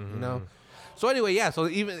ice, you know? So anyway, yeah, so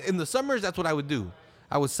even in the summers, that's what I would do.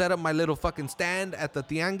 I would set up my little fucking stand at the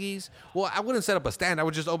tianguis. Well, I wouldn't set up a stand. I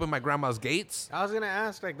would just open my grandma's gates. I was going to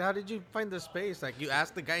ask, like, how did you find the space? Like, you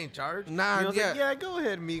asked the guy in charge? Nah, like, yeah, go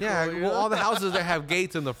ahead, Mico. Yeah, well, all the houses that have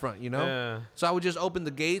gates in the front, you know? Yeah. So I would just open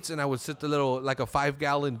the gates, and I would sit the little, like a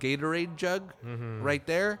 5-gallon Gatorade jug right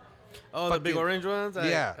there. Oh, the big orange ones?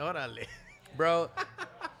 Yeah. Órale. Bro,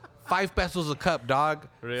 5 pesos a cup, dog.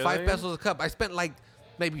 Really? 5 pesos a cup. I spent like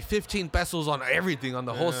maybe 15 pesos on everything, on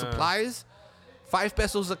the whole supplies. 5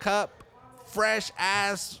 pesos a cup. Fresh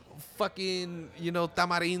ass fucking, you know,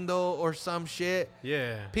 tamarindo or some shit.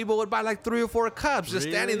 Yeah. People would buy like 3 or 4 cups just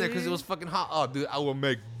standing there because it was fucking hot. Oh, dude, I would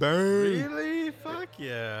make bang. Really? Fuck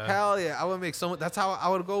yeah. Hell yeah. I would make so much. That's how I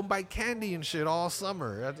would go and buy candy and shit all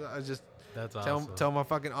summer. I just That's awesome. tell my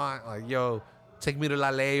fucking aunt, like, yo, take me to La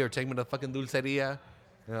Ley or take me to fucking Dulceria.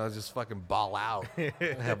 You know, just fucking ball out.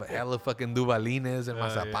 Have a hella fucking dubalines and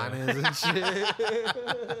mazapanes and shit.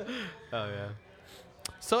 Oh, yeah.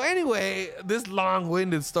 So anyway, this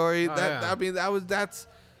long-winded story, that's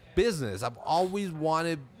business. I've always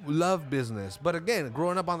loved business. But again,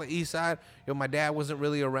 growing up on the east side, you know, my dad wasn't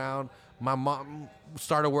really around. My mom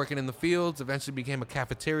started working in the fields, eventually became a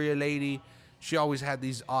cafeteria lady. She always had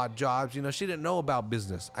these odd jobs. You know, she didn't know about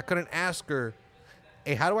business. I couldn't ask her,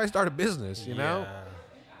 hey, how do I start a business, you know?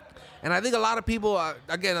 And I think a lot of people,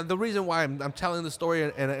 again, the reason why I'm telling the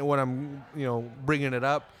story and when I'm, you know, bringing it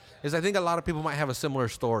up is I think a lot of people might have a similar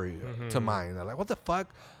story to mine. They're like, what the fuck?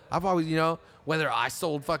 I've always, you know, whether I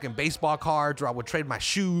sold fucking baseball cards or I would trade my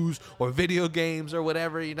shoes or video games or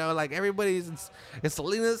whatever, you know, like everybody's in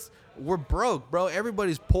Salinas, we're broke, bro.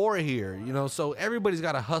 Everybody's poor here, you know, so everybody's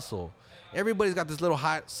got to hustle. Everybody's got this little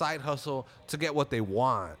side hustle to get what they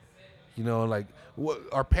want. You know, like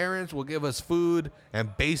our parents will give us food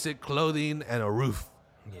and basic clothing and a roof.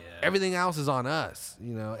 Yeah. Everything else is on us,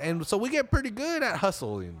 you know, and so we get pretty good at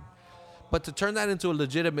hustling. But to turn that into a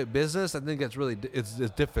legitimate business, I think it's really it's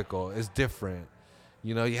difficult. It's different.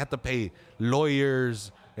 You know, you have to pay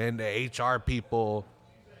lawyers and the HR people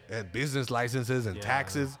and business licenses and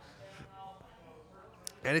taxes.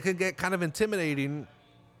 And it can get kind of intimidating.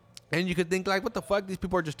 And you could think like, what the fuck? These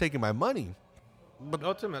people are just taking my money. But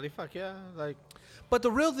ultimately, fuck yeah. Like, but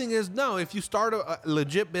the real thing is, no, if you start a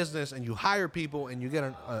legit business and you hire people and you get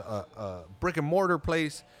a brick and mortar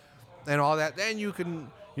place and all that, then you can,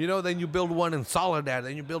 you know, then you build one in Soledad,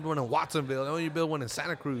 then you build one in Watsonville, then you build one in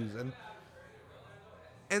Santa Cruz.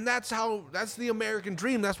 And that's the American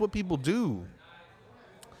dream. That's what people do.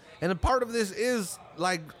 And a part of this is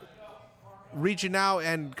like reaching out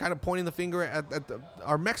and kind of pointing the finger at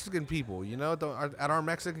our Mexican people, at our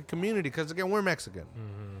Mexican community, because again, we're Mexican.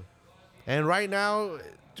 And right now,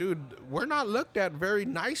 dude, we're not looked at very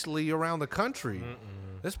nicely around the country.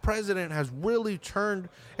 This president has really turned,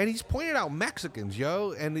 and he's pointed out Mexicans,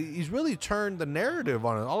 and he's really turned the narrative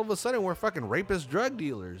on it. All of a sudden, we're fucking rapist drug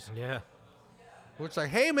dealers. Yeah. Which, like,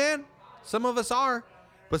 hey, man, some of us are,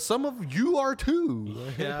 but some of you are too.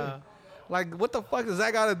 Yeah. Like, what the fuck does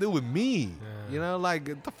that got to do with me? Yeah.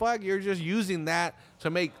 Like, the fuck? You're just using that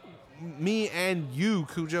to make me and you,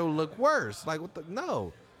 Cujo, look worse. Like, what the?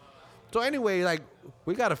 No. So anyway, like,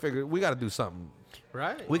 we got to do something.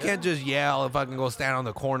 Right. We can't just yell if I can go stand on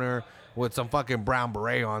the corner with some fucking brown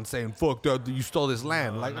beret on saying, fuck that, you stole this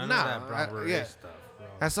land. No, like, none nah. of that brown beret stuff, bro.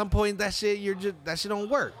 At some point, that shit don't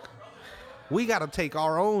work. We got to take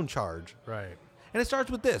our own charge. Right. And it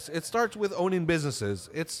starts with this. It starts with owning businesses.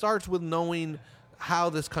 It starts with knowing how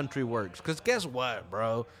this country works. Because guess what,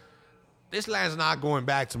 bro? This land's not going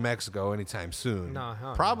back to Mexico anytime soon. No, hell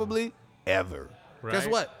no. Probably ever. Right. Guess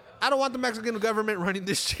what? I don't want the Mexican government running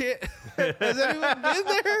this shit. Has anyone been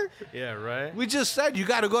there? Yeah, right? We just said you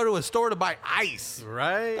got to go to a store to buy ice.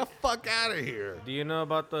 Right? Get the fuck out of here. Do you know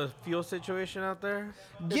about the fuel situation out there?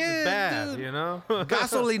 It's Yeah, bad, dude. you know?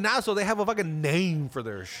 Gasolinazo, they have a fucking name for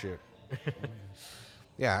their shit.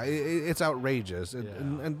 Yeah, it's outrageous.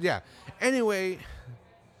 And yeah. Anyway,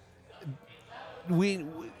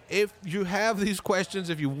 if you have these questions,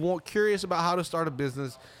 if you curious about how to start a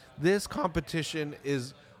business, this competition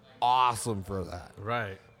is awesome for that.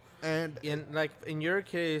 Right. And in your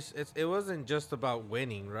case, it wasn't just about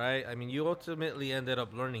winning, right? I mean, you ultimately ended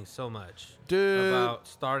up learning so much about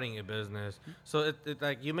starting a business. So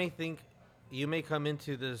you may come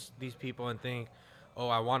into these people and think, oh,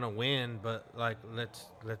 I want to win, but like let's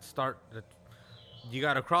start. You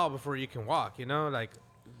got to crawl before you can walk. Like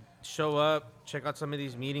show up, check out some of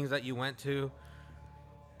these meetings that you went to.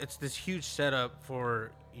 It's this huge setup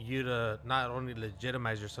for you to not only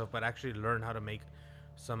legitimize yourself, but actually learn how to make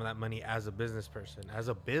some of that money as a business person, as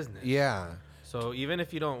a business. yeah. So even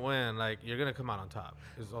if you don't win, like you're gonna come out on top.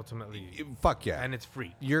 Is ultimately, Fuck yeah. and it's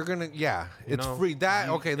free. You're gonna, yeah, You it's know, free. That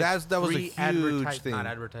it's was a free huge thing. Not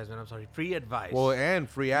advertisement. I'm sorry, free advice. Well, and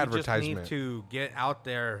free advertisement. You just need to get out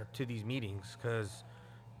there to these meetings because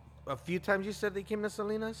a few times you said they came to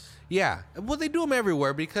Salinas. Yeah, well, they do them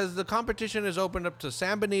everywhere because the competition is opened up to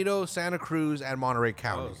San Benito, Santa Cruz, and Monterey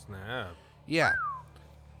County. Oh snap! Yeah.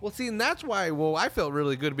 Well, see, and that's why. Well, I felt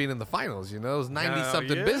really good being in the finals. It was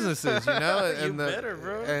 90-something yeah. businesses. You better,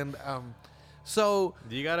 bro. And so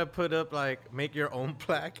You gotta put up make your own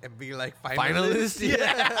plaque and be like finalists.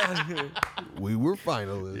 finalists. Yeah, we were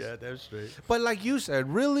finalists. Yeah, that's straight. But like you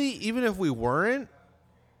said, really, even if we weren't,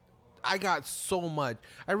 I got so much.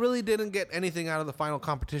 I really didn't get anything out of the final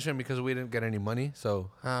competition because we didn't get any money. So,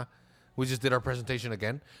 we just did our presentation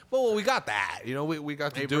again. But well, we got that. We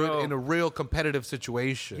got to do it in a real competitive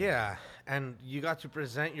situation. Yeah, and you got to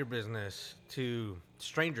present your business to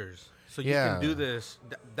strangers. So you Yeah. can do this.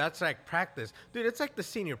 That's like practice. Dude, it's like the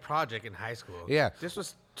senior project in high school. Yeah. This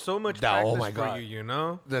was so much Oh practice my for God.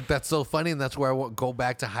 you, That's so funny, and that's where I want go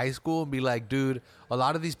back to high school and be like, dude, a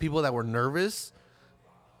lot of these people that were nervous,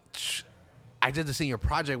 I did the senior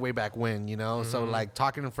project way back when, So like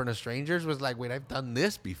talking in front of strangers was like, wait, I've done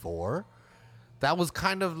this before. That was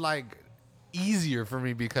kind of like easier for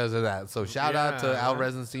me because of that. So shout out to Al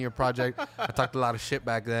Resin Senior Project. I talked a lot of shit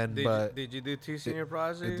back then, but did you do two senior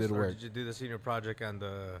projects? it did or work. Did you do the senior project and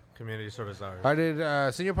the community service hours? I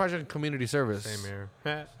did senior project and community service. Same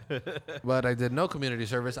here. But I did no community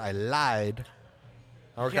service. I lied.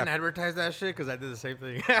 You can't advertise that shit because I did the same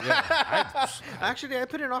thing. Actually, I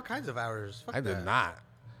put in all kinds of hours. Fuck I did that. not.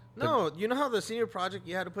 No, you know how the senior project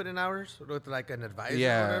you had to put in hours with like an advisor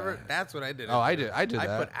Yeah. or whatever? That's what I did. Oh, I did I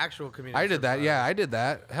that. put actual community I did that. service Yeah, hours. I did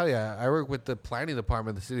that. Hell yeah. I worked with the planning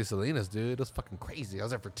department of the city of Salinas, dude. It was fucking crazy. I was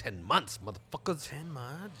there for 10 months, motherfuckers. 10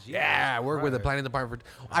 months? Yeah, I worked with the Christ. planning department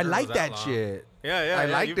for. I never liked was that that long. shit. Yeah, I yeah.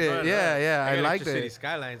 liked you've it. done Yeah, that. yeah, I got liked Extra City it.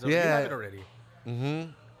 Skylines. Yeah. You have it already.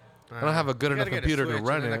 I don't have a good enough computer to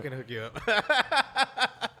run I it. can hook you up.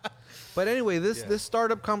 But anyway, this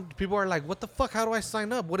startup people are like, what the fuck? How do I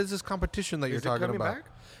sign up? What is this competition that you're Is it talking coming about? back?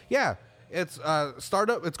 Yeah, it's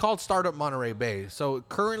startup. It's called Startup Monterey Bay. So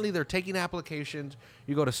currently they're taking applications.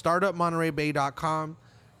 You go to startupmontereybay.com.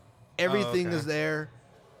 Everything okay. is there.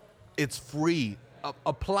 It's free.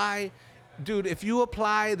 Apply. Dude, if you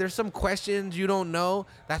apply, there's some questions you don't know.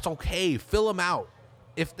 That's okay. Fill them out.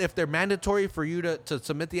 If they're mandatory for you to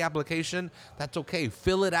submit the application, that's okay.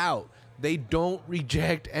 Fill it out. They don't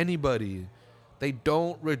reject anybody. They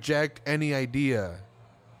don't reject any idea.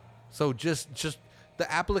 So just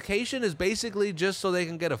the application is basically just so they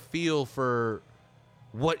can get a feel for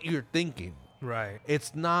what you're thinking. Right.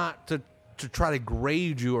 It's not to try to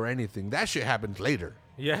grade you or anything. That shit happens later.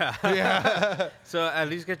 Yeah. Yeah. So at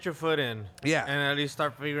least get your foot in. Yeah. And at least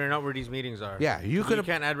start figuring out where these meetings are. Yeah, you could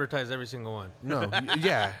can't advertise every single one. No,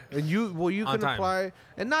 yeah, and you On can time. apply,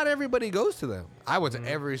 and not everybody goes to them. I went to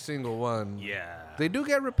every single one. Yeah. They do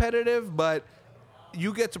get repetitive, but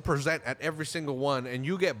you get to present at every single one, and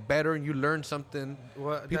you get better, and you learn something.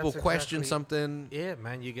 Well, People that's question exactly something. Yeah,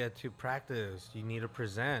 man, you get to practice. You need to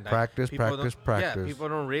present. Practice, people practice, don't- practice. Yeah, people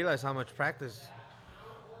don't realize how much practice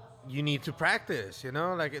you need to practice, you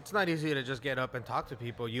know? Like, it's not easy to just get up and talk to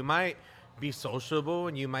people. You might be sociable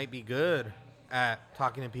and you might be good at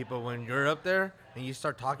talking to people when you're up there and you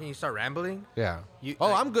start talking, you start rambling. Yeah. You- Oh,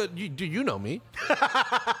 like- I'm good. You know me?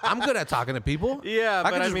 I'm good at talking to people. Yeah,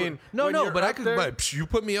 but can I just- mean, no, when no, you're but I up could. there- But psh, you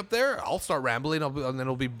put me up there, I'll start rambling, and then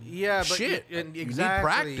it'll be Yeah, but shit. and You need exactly.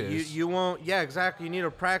 practice. You won't. Yeah, exactly. You need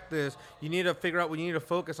to practice. You need to figure out what you need to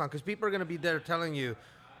focus on because people are gonna be there telling you,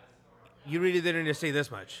 you really didn't need to say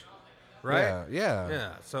this much, right? Yeah, yeah,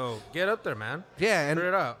 Yeah. So get up there, man. yeah, and Figure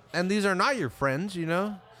it out. and these are not your friends, you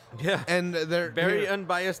know, Yeah. and they're Very they're-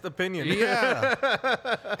 unbiased opinion. Yeah.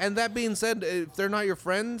 And that being said, if they're not your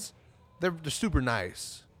friends, they're super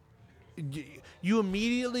nice. You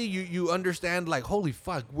immediately you understand, like, holy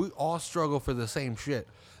fuck, we all struggle for the same shit.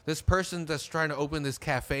 This person that's trying to open this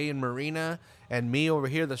cafe in Marina, and me over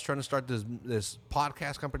here that's trying to start this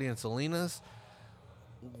podcast company in Salinas,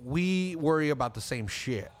 we worry about the same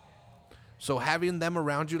shit. So having them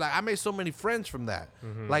around you, like, I made so many friends from that.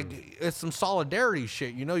 Like, it's some solidarity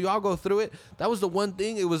shit, you know. You all go through it. That was the one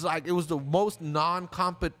thing. It was the most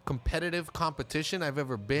competitive competition I've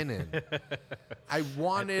ever been in. I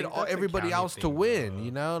wanted think that's a everybody county else to thing, win, bro.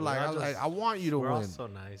 you know. Like, We're I all was like, just- I want you to We're all win. so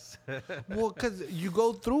nice. Well, because you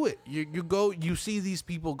go through it. You see these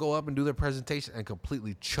people go up and do their presentation and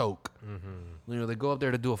completely choke. You know, they go up there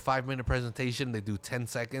to do a 5-minute presentation. They do 10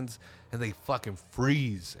 seconds and they fucking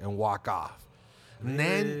freeze and walk off. And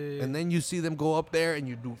then you see them go up there and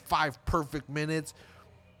you do 5 perfect minutes,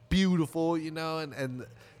 beautiful, you know, and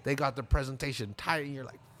they got the presentation tight, and you're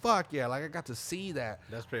like, fuck yeah, like I got to see that.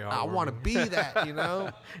 That's pretty I want to heartwarming. be that, you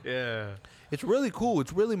know. Yeah. It's really cool.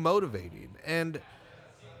 It's really motivating. And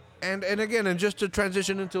again, and just to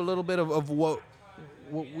transition into a little bit of what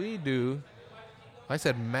we do, I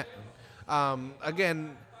said,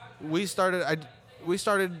 again, we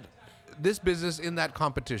started this business in that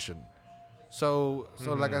competition. So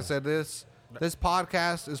like I said, this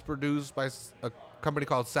podcast is produced by a company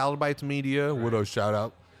called Salad Bites Media. What a shout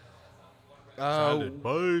out.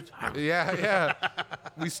 Yeah.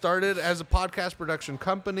 We started as a podcast production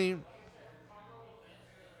company,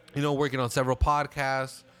 you know, working on several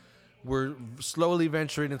podcasts. We're slowly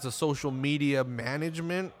venturing into social media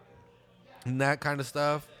management and that kind of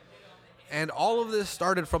stuff. And all of this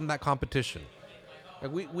started from that competition.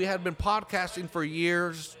 Like we had been podcasting for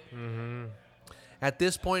years. At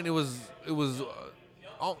this point, it was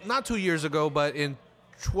not 2 years ago, but in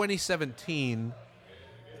 2017,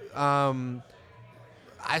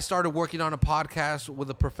 I started working on a podcast with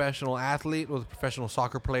a professional athlete, with a professional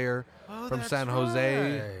soccer player from San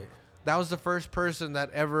Jose. Right. That was the first person that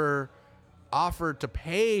ever offered to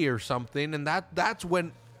pay or something, and that's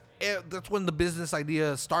when the business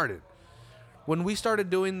idea started. When we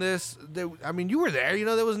started doing this, you were there. You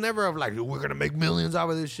know, there was never of like, we're gonna make millions out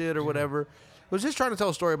of this shit or whatever. It was just trying to tell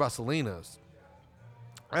a story about Salinas.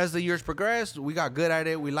 As the years progressed, we got good at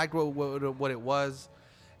it. We liked what it was,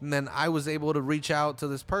 and then I was able to reach out to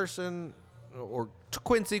this person, or to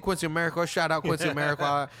Quincy America. Shout out Quincy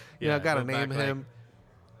America. Gotta go name back, him.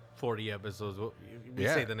 40 episodes. We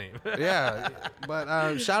Yeah. say the name. Yeah,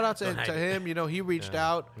 but shout out to him. You know, he reached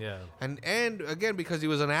out. Yeah. And again, because he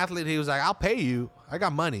was an athlete, he was like, I'll pay you. I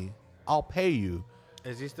got money. I'll pay you.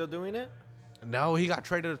 Is he still doing it? No, he got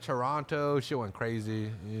traded to Toronto. Shit went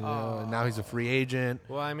crazy. You know, and now he's a free agent.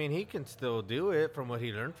 Well, I mean, he can still do it from what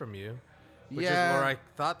he learned from you. Which Yeah. is where I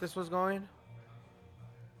thought this was going.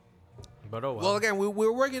 But oh well. Well, again, we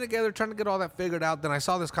were working together trying to get all that figured out. Then I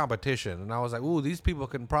saw this competition, and I was like, ooh, these people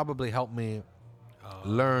can probably help me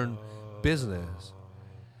learn business.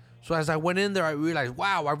 So as I went in there, I realized,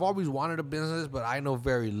 wow, I've always wanted a business, but I know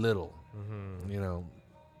very little. You know,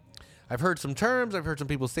 I've heard some terms, I've heard some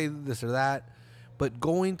people say this or that, but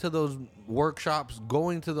going to those workshops,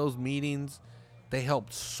 going to those meetings, they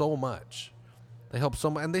helped so much. They helped so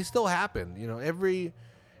much, and they still happen. You know, every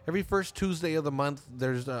first Tuesday of the month,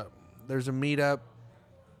 there's a meetup.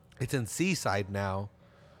 It's in Seaside now,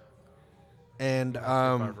 and Not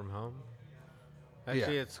too far from home.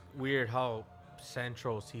 Actually, yeah. it's weird how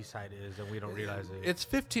central Seaside is, and we don't realize it. It's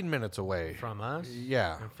 15 minutes away. From us,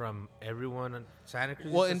 Yeah. and from everyone in Santa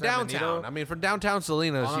Cruz. Well, to in San Benito, downtown. I mean, from downtown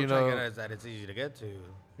Salinas, all I'm you trying to know. get at is that it's easy to get to.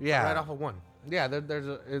 Yeah. Right off of one. Yeah,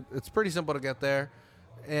 it's pretty simple to get there.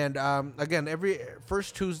 And again, every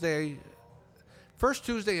first Tuesday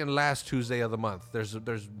and last Tuesday of the month, there's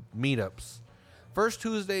meetups. First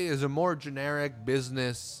Tuesday is a more generic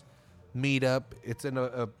business meetup. It's in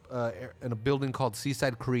a building called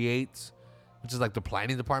Seaside Creates, which is like the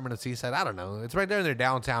planning department of Seaside. I don't know. It's right there in their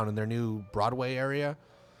downtown in their new Broadway area.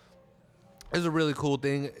 It's a really cool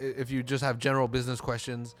thing. If you just have general business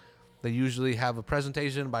questions, they usually have a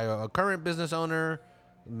presentation by a current business owner.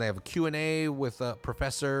 And they have a Q&A with a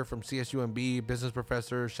professor from CSUMB, business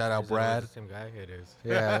professor. Shout out Is that Brad. the same guy? It is.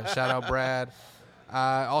 Yeah, shout out Brad.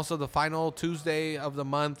 Also, the final Tuesday of the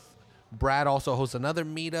month, Brad also hosts another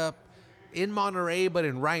meetup in Monterey, but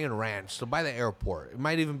in Ryan Ranch, so by the airport. It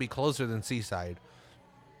might even be closer than Seaside.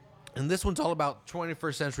 And this one's all about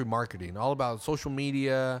 21st century marketing, all about social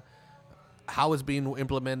media, how it's being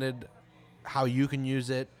implemented, how you can use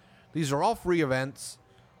it. These are all free events.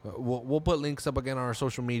 We'll put links up again on our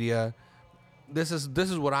social media. This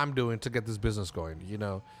is what I'm doing to get this business going. You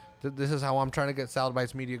know, this is how I'm trying to get Salad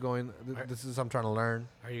Bites Media going. This is how I'm trying to learn.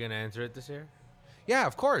 Are you gonna answer it this year? Yeah,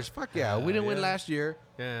 of course. Fuck yeah. We didn't win Yeah. last year.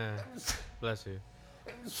 Yeah. Bless you.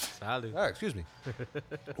 Salud. Oh, excuse me.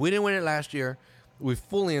 We didn't win it last year. We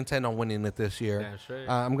fully intend on winning it this year. Damn straight.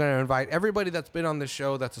 I'm going to invite everybody that's been on this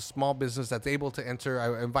show that's a small business that's able to enter.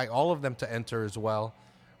 I invite all of them to enter as well.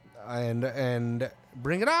 And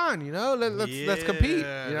bring it on, you know. Let's compete. You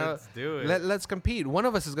know, let's do it. Let's compete. One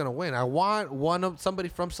of us is gonna win. I want somebody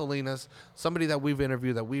from Salinas, somebody that we've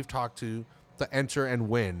interviewed, that we've talked to enter and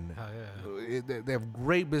win. Hell yeah. They have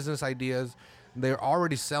great business ideas. They're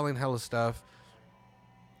already selling hella stuff.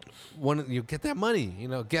 You get that money. You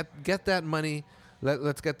know, get that money.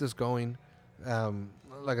 Let's get this going.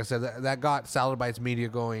 Like I said, that got Salad Bites Media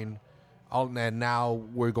going. And now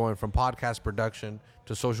we're going from podcast production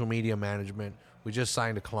to social media management. We just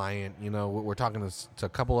signed a client. You know, we're talking to a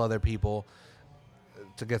couple other people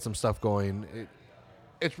to get some stuff going.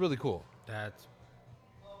 It's really cool. That's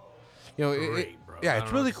You know, great, bro. I yeah, don't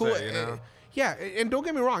it's know really what to cool. say, you know? Yeah, and don't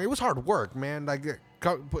get me wrong, it was hard work, man. Like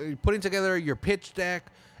putting together your pitch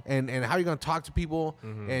deck and how you're gonna talk to people,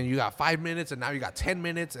 and you got 5 minutes, and now you got 10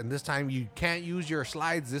 minutes, and this time you can't use your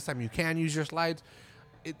slides. This time you can use your slides.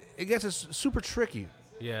 It gets super tricky,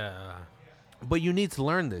 yeah. but you need to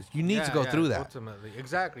learn this. You need to go through that. Ultimately,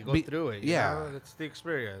 exactly. Go Be- through it. yeah. You know? It's the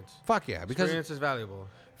experience. Fuck yeah, because Experience is valuable.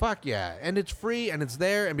 fuck yeah, and it's free and it's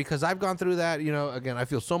there, and because I've gone through that, you know, again, I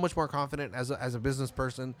feel so much more confident as a business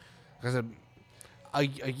person. Like I said,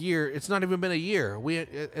 a year. It's not even been a year.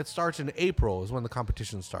 It starts in April is when the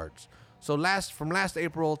competition starts. So from last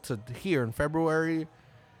April to here in February,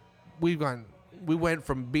 we went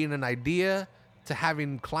from being an idea to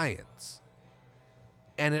having clients,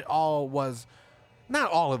 and it all was not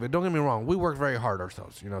all of it. Don't get me wrong. We worked very hard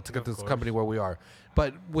ourselves, you know, to get Of this course. company where we are.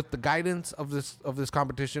 But with the guidance of this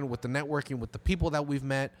competition, with the networking, with the people that we've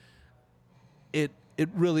met, it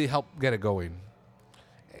really helped get it going.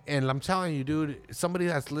 And I'm telling you, dude, somebody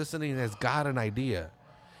that's listening has got an idea.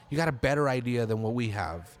 You got a better idea than what we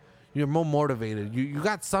have. You're more motivated. You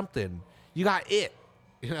got something. You got it.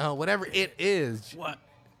 You know, whatever it is. What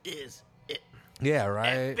is it? Yeah,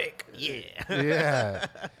 right. Epic. Yeah. Yeah.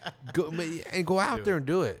 Go out there and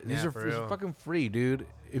do it. These Yeah, are for real. fucking free, dude.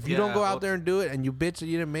 If you Yeah, don't go out well- there and do it and you bitch that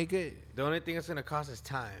you didn't make it, The only thing it's gonna cost is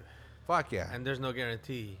time, fuck yeah. and there's no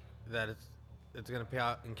guarantee that it's gonna pay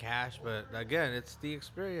out in cash. But again, it's the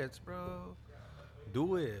experience, bro.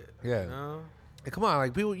 Do it. Yeah. You know? Hey, come on,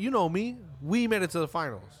 like people, you know me. We made it to the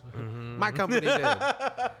finals. My company did.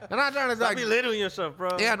 I'm not trying to Stop like, belittling yourself,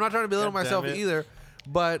 bro. yeah, I'm not trying to belittle God damn myself it. either.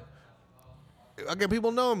 But again,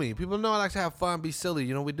 people know me. People know I like to have fun, be silly.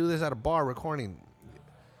 You know, we do this at a bar recording.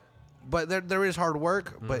 But there is hard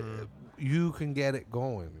work, but you can get it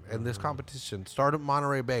going. And this competition, Startup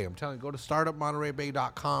Monterey Bay. I'm telling you, go to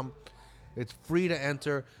startupmontereybay.com. It's free to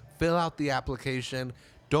enter. Fill out the application.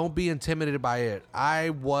 Don't be intimidated by it. I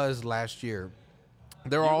was last year.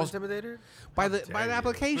 They're You all intimidated? by How the dare you.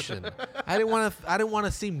 application. I didn't want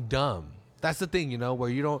to seem dumb. That's the thing, you know, where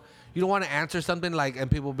you don't want to answer something like, and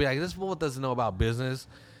people be like, this fool doesn't know about business.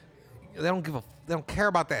 They don't care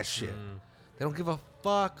about that shit. They don't give a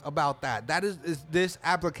fuck about that. That is this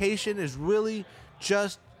application is really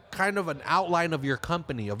just kind of an outline of your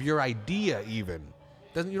company, of your idea even.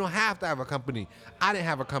 You don't have to have a company. I didn't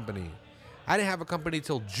have a company. I didn't have a company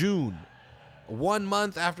till June. 1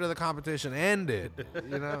 month after the competition ended,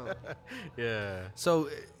 you know. Yeah. So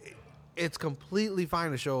it's completely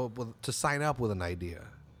fine to sign up with an idea.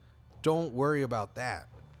 Don't worry about that.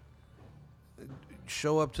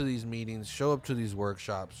 Show up to these meetings, show up to these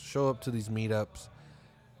workshops, show up to these meetups.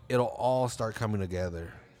 It'll all start coming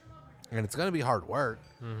together. And it's going to be hard work.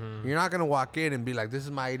 Mm-hmm. You're not going to walk in and be like, this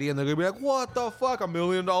is my idea. And they're going to be like, what the fuck? $1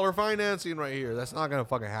 million financing right here. That's not going to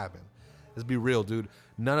fucking happen. Let's be real, dude.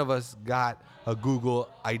 None of us got a Google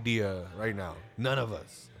idea right now. None of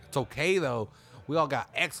us. It's okay, though. We all got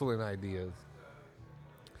excellent ideas.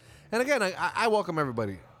 And again, I welcome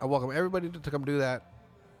everybody. I welcome everybody to come do that.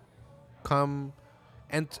 Come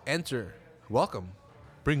and enter. Welcome.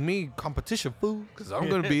 Bring me competition, fool, because I'm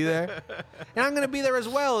going to be there. And I'm going to be there as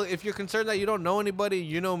well. If you're concerned that you don't know anybody,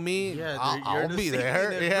 you know me, Yeah, I'll be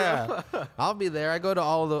there. Yeah. I'll be there. I go to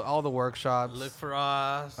all the workshops. Look for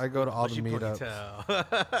us. I go to all the Bushy meetups.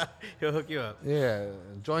 ponytail. He'll hook you up. Yeah.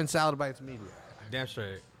 Join Salad Bites Media. Damn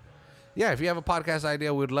straight. Yeah, if you have a podcast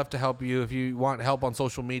idea, we'd love to help you. If you want help on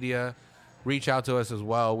social media, reach out to us as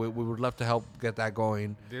well. We would love to help get that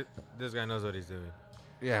going. This guy knows what he's doing.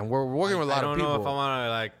 Yeah, and we're working with a lot of people. I don't know if I want to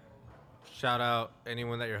like shout out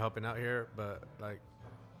anyone that you're helping out here, but like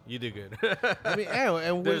you do good. I mean, yeah,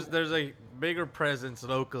 and there's a bigger presence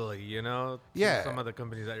locally, you know. Yeah. Some of the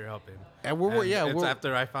companies that you're helping. And we're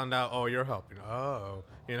after I found out, oh, you're helping. Oh,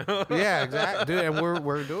 you know. Yeah, exactly, dude. And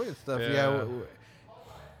we're doing stuff. Yeah,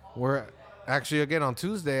 we're actually again on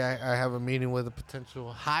Tuesday. I have a meeting with a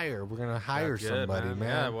potential hire. We're gonna hire somebody, man.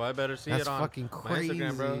 Yeah, well, I better see That's it on fucking crazy, my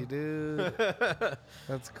Instagram, bro. Dude.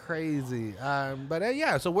 That's crazy. But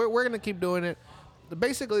yeah, so we're gonna keep doing it.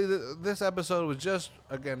 Basically, this episode was just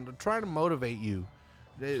again trying to motivate you.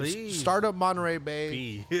 Please. Startup Monterey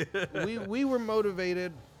Bay. we were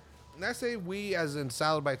motivated. And I say we as in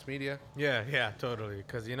Salad Bites Media. Yeah, totally.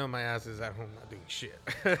 Because you know my ass is at home not doing shit.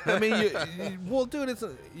 I mean, well, dude, it's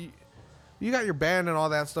you got your band and all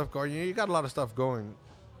that stuff going. You got a lot of stuff going.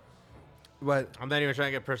 But I'm not even trying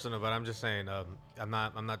to get personal, but I'm just saying, I'm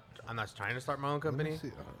not trying to start my own company.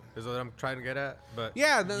 Is what I'm trying to get at. But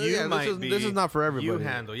yeah, this is not for everybody. You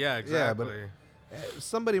handle, yeah, exactly. Yeah, but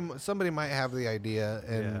somebody might have the idea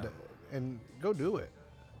and go do it.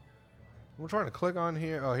 We're trying to click on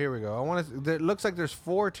here. Oh, here we go. I want to. It looks like there's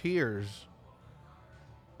 4 tiers.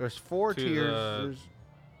 There's 4 tiers.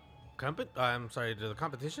 I'm sorry. To the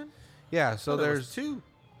competition. Yeah. So there's 2.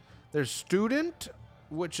 There's student,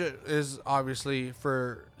 which is obviously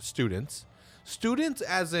for students. Students,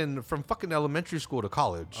 as in from fucking elementary school to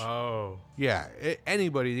college. Oh. Yeah.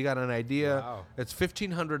 Anybody. You got an idea? Wow. It's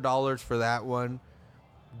 $1,500 for that one.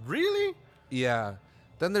 Really? Yeah.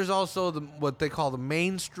 Then there's also what they call the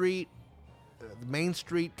Main Street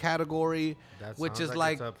category, which is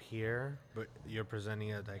like it's up here, but you're presenting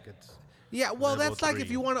it like it's. Yeah, well, that's like 3.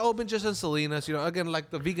 if you want to open just in Salinas, again,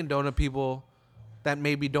 like the vegan donut people that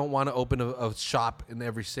maybe don't want to open a shop in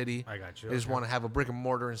every city. I got you. They just want to have a brick and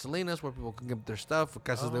mortar in Salinas where people can get their stuff,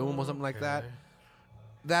 Casas de Humo, something like that.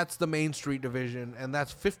 That's the Main Street division, and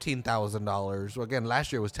that's $15,000. So again,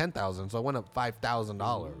 last year was $10,000, so it went up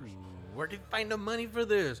 $5,000. Where did you find the money for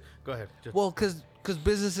this? Go ahead. Well, because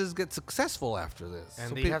businesses get successful after this, and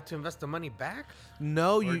so they have to invest the money back.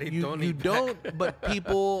 No, Or you don't. But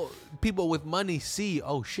people with money see,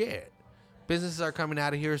 oh shit, businesses are coming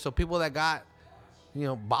out of here. So people that got,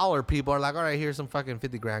 baller people are like, all right, here's some fucking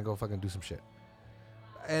 50 grand, go fucking do some shit.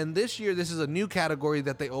 And this year, this is a new category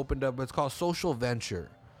that they opened up. It's called social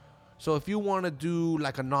venture. So if you want to do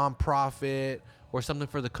like a nonprofit or something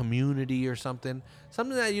for the community or something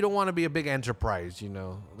that you don't want to be a big enterprise,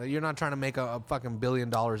 that you're not trying to make a fucking $1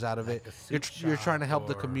 billion out of it. You're trying to help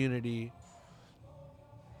the community.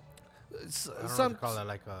 I don't know what to call that,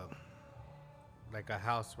 like a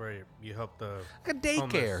house where you help the like a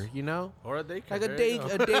daycare, homeless. Or a daycare, like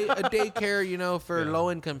a daycare, for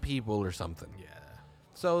low income people or something. Yeah.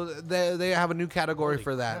 So they have a new category Holy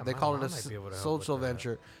for that. crap, They call it a social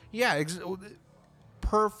venture. Yeah,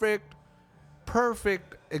 perfect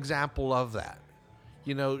example of that.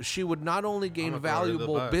 She would not only gain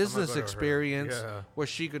valuable business experience where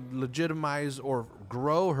she could legitimize or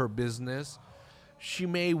grow her business, she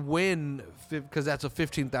may win, because that's a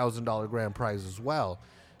 $15,000 grand prize as well.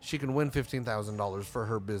 She can win $15,000 for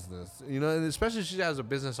her business, and especially if she has a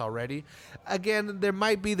business already. Again,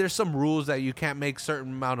 there's some rules that you can't make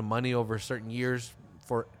certain amount of money over certain years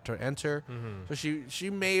to enter. Mm-hmm. So she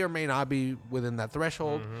may or may not be within that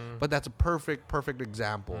threshold, but that's a perfect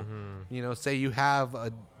example. Mm-hmm. Say you have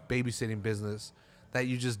a babysitting business that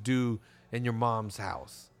you just do in your mom's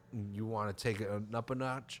house. You want to take it up a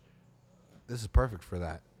notch. This is perfect for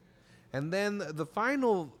that. And then the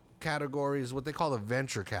final category is what they call the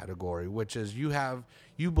venture category, which is you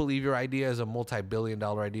believe your idea is a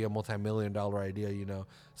multi-billion-dollar idea, multi-million-dollar idea, you know,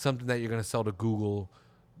 something that you're going to sell to Google.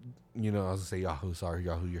 You know, I was going to say Yahoo. Sorry,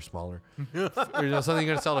 Yahoo, you're smaller. Or, you know, something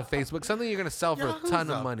you're going to sell to Facebook, something you're going to sell for a ton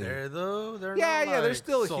of money. There, though. They're Yeah, not yeah, they're like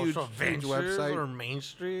still a Social huge Ventures website. or Main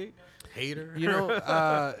Street hater. You know,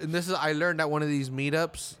 and this is I learned at one of these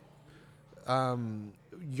meetups.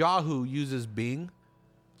 Yahoo uses Bing,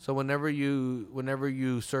 so whenever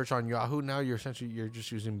you search on Yahoo now, you're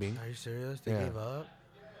just using Bing. Are you serious? They Yeah. gave up?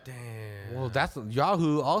 Damn. Well, that's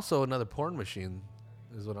Yahoo, also another porn machine,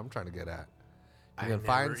 is what I'm trying to get at. You can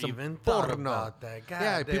find some even thought porno. about that. God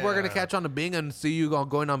Yeah, people are gonna damn. catch on to Bing and see you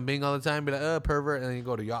going on Bing all the time, be like, pervert, and then you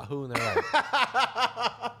go to Yahoo and they're like,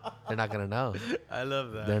 they're not gonna know. I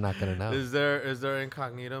love that. They're not gonna know. Is there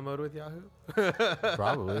incognito mode with Yahoo?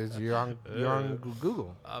 Probably you're on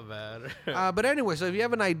Google. Oh man. But anyway, so if you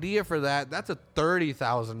have an idea for that, that's a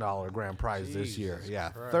 $30,000 grand prize this year. Jesus Yeah,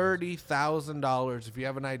 Christ. $30,000 if you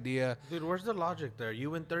have an idea. Dude, where's the logic there?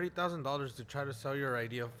 You win $30,000 to try to sell your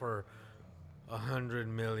idea for $100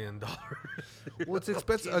 million. Well, it's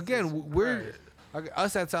expensive. Again,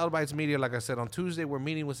 us at Salad Bites Media, like I said, on Tuesday, we're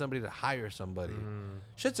meeting with somebody to hire somebody.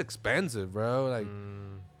 Shit's expensive, bro. Like,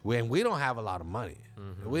 when we don't have a lot of money.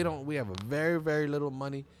 We have a very, very little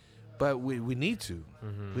money, but we need to.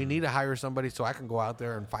 We need to hire somebody so I can go out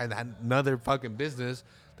there and find that another fucking business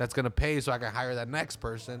that's going to pay so I can hire that next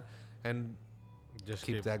person and Just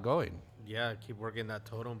keep that going. Yeah, keep working that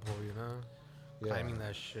totem pole, you know? Yeah. Climbing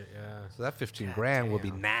that shit, yeah. So that 15 grand will be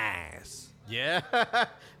nice. Yeah.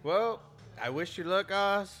 Well, I wish you luck,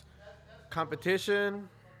 Oz. Competition.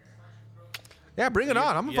 Yeah, bring it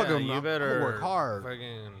on. I'm Yeah, gonna you better work hard.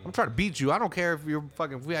 fucking- I'm trying to beat you. I don't care if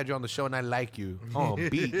if we had you on the show and I like you. I'm gonna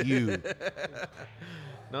beat you.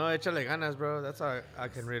 No, échale ganas, bro. That's all I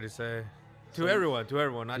can really say. To everyone,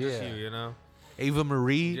 not just Yeah. you, you know? Ava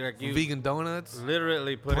Marie, Like you- Vegan Donuts.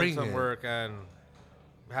 Literally put Bring in some it. work and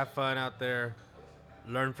have fun out there.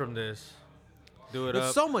 Learn from this. Do it It's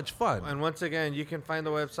up. so much fun. And once again, you can find the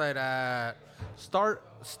website at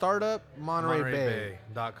Startup Monterey Bay.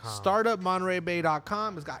 MontereyBay.com.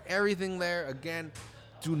 StartupMontereyBay.com. It's got everything there. Again,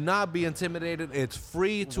 do not be intimidated. It's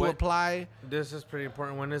free to What- apply. This is pretty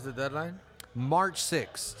important. When is the deadline? March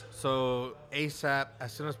 6th. So ASAP,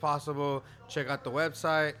 as soon as possible, check out the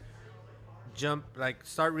website.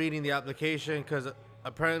 Start reading the application because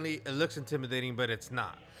apparently it looks intimidating, but it's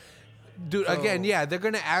not. Dude, So- again, yeah, they're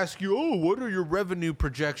going to ask you, oh, what are your revenue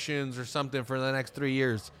projections or something for the next 3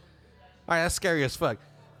 years? All right, that's scary as fuck.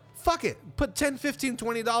 Fuck it. Put $10, $15,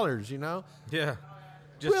 $20, you know? Yeah.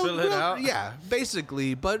 Just fill it out. Yeah,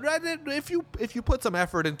 basically. But if you put some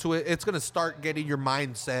effort into it, it's going to start getting your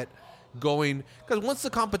mindset going. Because once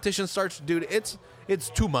the competition starts, dude, it's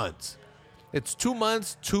 2 months. It's 2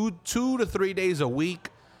 months, 2 to 3 days a week.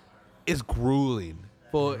 It's grueling.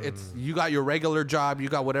 Well, you got your regular job, you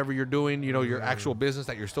got whatever you're doing, you know, your actual business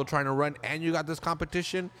that you're still trying to run, and you got this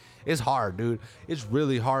competition. It's hard, dude. It's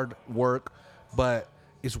really hard work, but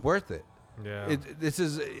it's worth it. Yeah.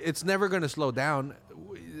 It's never going to slow down.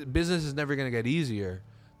 Business is never going to get easier.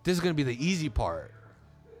 This is going to be the easy part.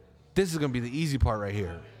 This is going to be the easy part right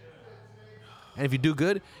here. And if you do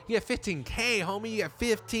good, you get 15K, homie. You get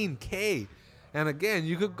 15K. And again,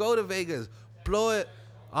 you could go to Vegas, blow it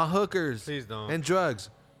on hookers Please don't. and drugs.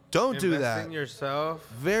 Don't do Invest that. in yourself.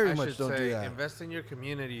 Very I much should don't do say, that. Invest in your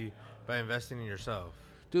community by investing in yourself.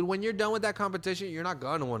 Dude, when you're done with that competition, you're not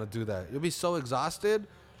going to want to do that. You'll be so exhausted.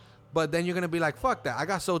 But then you're going to be like, fuck that. I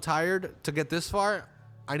got so tired to get this far.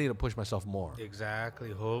 I need to push myself more.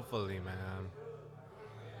 Exactly. Hopefully, man.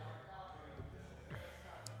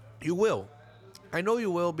 You will. I know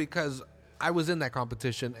you will because I was in that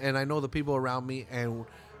competition and I know the people around me and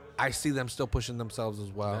I see them still pushing themselves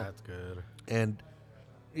as well. That's good. And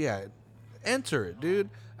yeah, enter it, dude.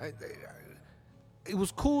 It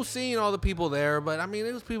was cool seeing all the people there, but I mean,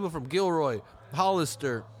 it was people from Gilroy,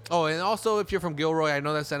 Hollister. Oh, and also if you're from Gilroy, I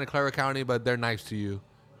know that's Santa Clara County, but they're nice to you.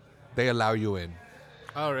 They allow you in.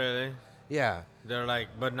 Oh, really? Yeah. They're like,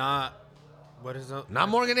 but not. What is it? Not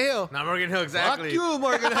Morgan Hill. Not Morgan Hill, exactly. Fuck you,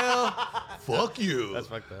 Morgan Hill. Fuck you. That's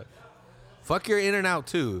fucked up. Fuck your In and Out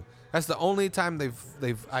too. That's the only time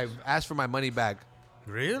I've asked for my money back.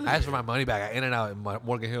 Really? I asked for my money back at In and Out in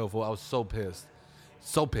Morgan Hill. Fool. I was so pissed.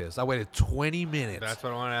 So pissed. I waited 20 minutes. That's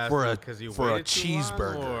what I want to ask for you, a 'cause you for a waited too long,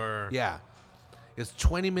 cheeseburger. or- Yeah, it's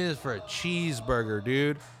 20 minutes for a cheeseburger,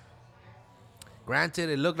 dude. Granted,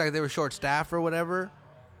 it looked like they were short staffed or whatever,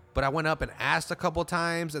 but I went up and asked a couple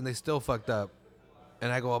times, and they still fucked up.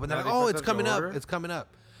 And I go up, and they're Now like, they "Oh, fucked it's up your coming up. order? It's coming up."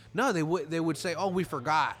 No, they would say, "Oh, we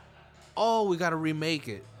forgot. Oh, we got to remake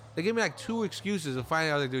it." They gave me like 2 excuses, and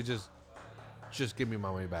finally I was like, dude, just give me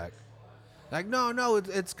my money back. Like, no,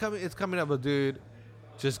 it's coming up, but dude,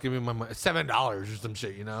 just give me my money. $7 or some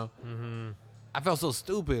shit, you know? Mm-hmm. I felt so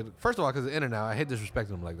stupid. First of all, because of the internet, I hate disrespecting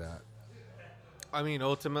them like that. I mean,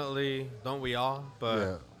 ultimately, don't we all? But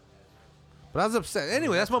Yeah. But I was upset.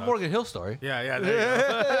 Anyway, that's my Morgan Hill story. yeah, there you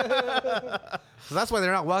go. So that's why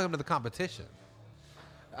they're not welcome to the competition.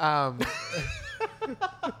 God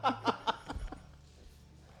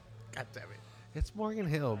damn it. It's Morgan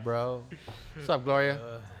Hill, bro. What's up,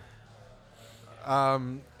 Gloria?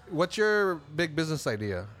 What's your big business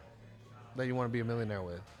idea that you want to be a millionaire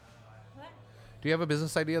with? What? Do you have a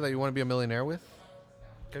business idea that you want to be a millionaire with?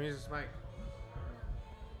 Can you use this mic?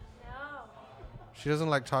 No. She doesn't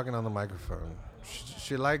like talking on the microphone.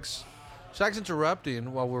 She likes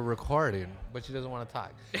interrupting while we're recording, but she doesn't want to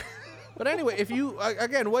talk. But anyway, if you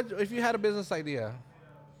if you had a business idea,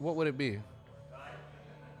 what would it be? A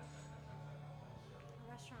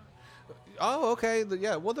restaurant. Oh, okay.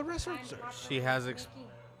 Well, the restaurants. Find proper She has making.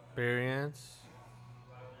 experience.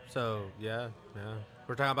 So, yeah.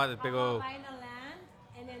 We're talking about this big old... Buying the land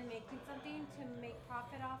and then making something to make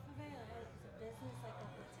profit off of it. It's a business like a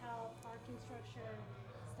hotel, parking structure,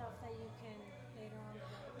 stuff that you can later on.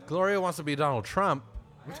 Gloria wants to be Donald Trump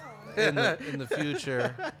in the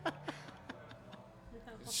future.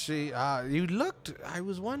 You looked. I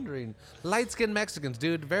was wondering. Light-skinned Mexicans,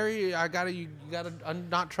 dude. You gotta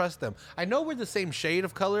not trust them. I know we're the same shade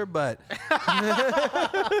of color, but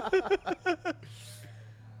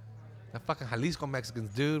the fucking Jalisco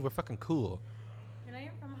Mexicans, dude. We're fucking cool. You know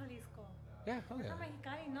you're from Jalisco. Yeah, hell You're yeah. from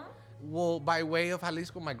Mexicali, no? Well, by way of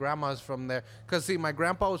Jalisco, my grandma's from there. Cause see, my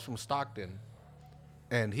grandpa was from Stockton,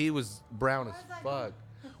 and he was brown as fuck.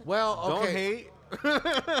 Well, Don't okay. hate.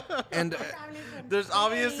 And There's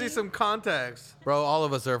obviously some context. bro, all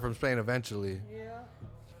of us are from Spain eventually. Yeah.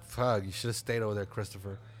 Fuck, you should have stayed over there,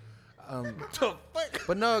 Christopher. The fuck?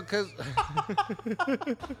 But no, cause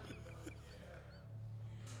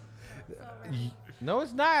no,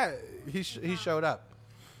 it's not. He showed up.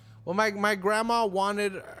 Well, my grandma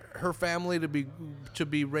wanted her family to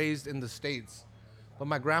be raised in the States, but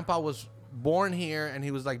my grandpa was born here, and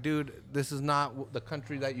he was like, dude, this is not the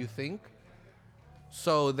country that you think.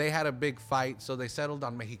 So they had a big fight. So they settled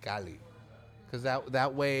on Mexicali, because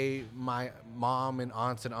that way my mom and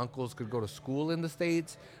aunts and uncles could go to school in the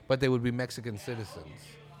States, but they would be Mexican citizens.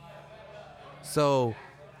 So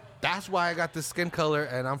that's why I got this skin color,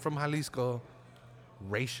 and I'm from Jalisco.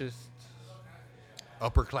 Racist,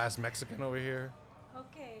 upper class Mexican over here.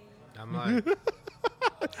 Okay. I'm like...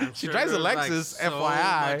 I'm She sure drives a there's, Lexus, so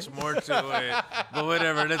FYI. much more to it. But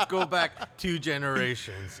whatever. Let's go back 2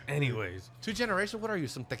 generations. Anyways. 2 generations? What are you,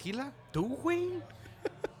 some tequila? Do we?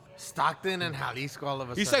 Stockton and Jalisco all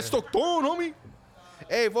of a He sudden. said Stockton, homie.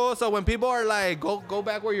 Hey, fool, so when people are like, go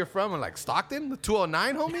back where you're from, I'm like, Stockton? The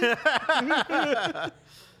 209, homie?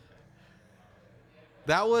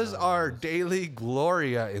 That was our daily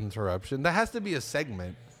Gloria interruption. That has to be a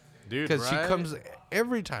segment. Dude, Because right? she comes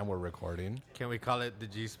every time we're recording. Can we call it the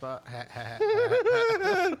G spot?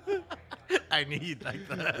 I need like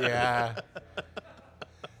that. Yeah.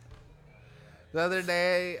 The other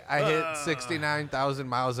day, I hit 69,000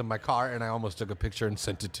 miles in my car, and I almost took a picture and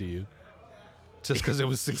sent it to you. Just because it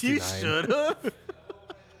was 69. You should have.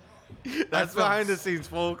 That's felt behind the scenes,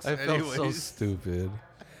 folks. I felt so Anyways. stupid.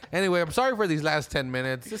 Anyway, I'm sorry for these last 10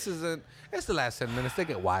 minutes. It's the last 10 minutes. They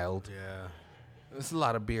get wild. Yeah. There's a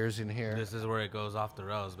lot of beers in here. This is where it goes off the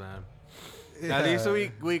rails, man. Yeah. At least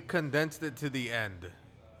we condensed it to the end.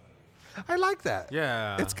 I like that.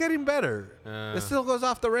 Yeah. It's getting better. Yeah. It still goes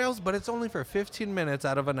off the rails, but it's only for 15 minutes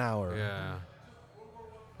out of an hour. Yeah.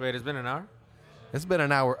 Wait, it's been an hour? It's been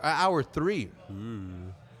an hour 3.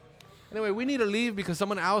 Anyway, we need to leave because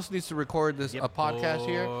someone else needs to record this a podcast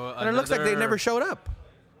here. And it looks like they Another- never showed up.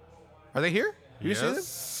 Are they here? You see them?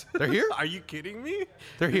 Yes. They're here? Are you kidding me?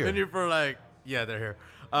 They're here. Been here for like, yeah, they're here.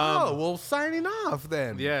 Oh, well, signing off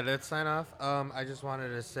then. Yeah, let's sign off. I just wanted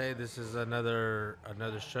to say this is another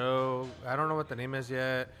show. I don't know what the name is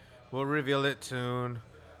yet. We'll reveal it soon.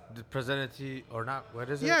 Presented to or not? What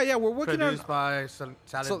is it? Yeah, we're working Produced on by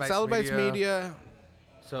Salad Bites Media.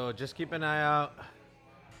 So just keep an eye out.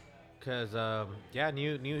 Cause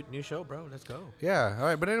new show, bro. Let's go. Yeah. All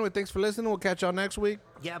right. But anyway, thanks for listening. We'll catch y'all next week.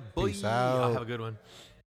 Yeah, boy. Peace out. Y'all have a good one.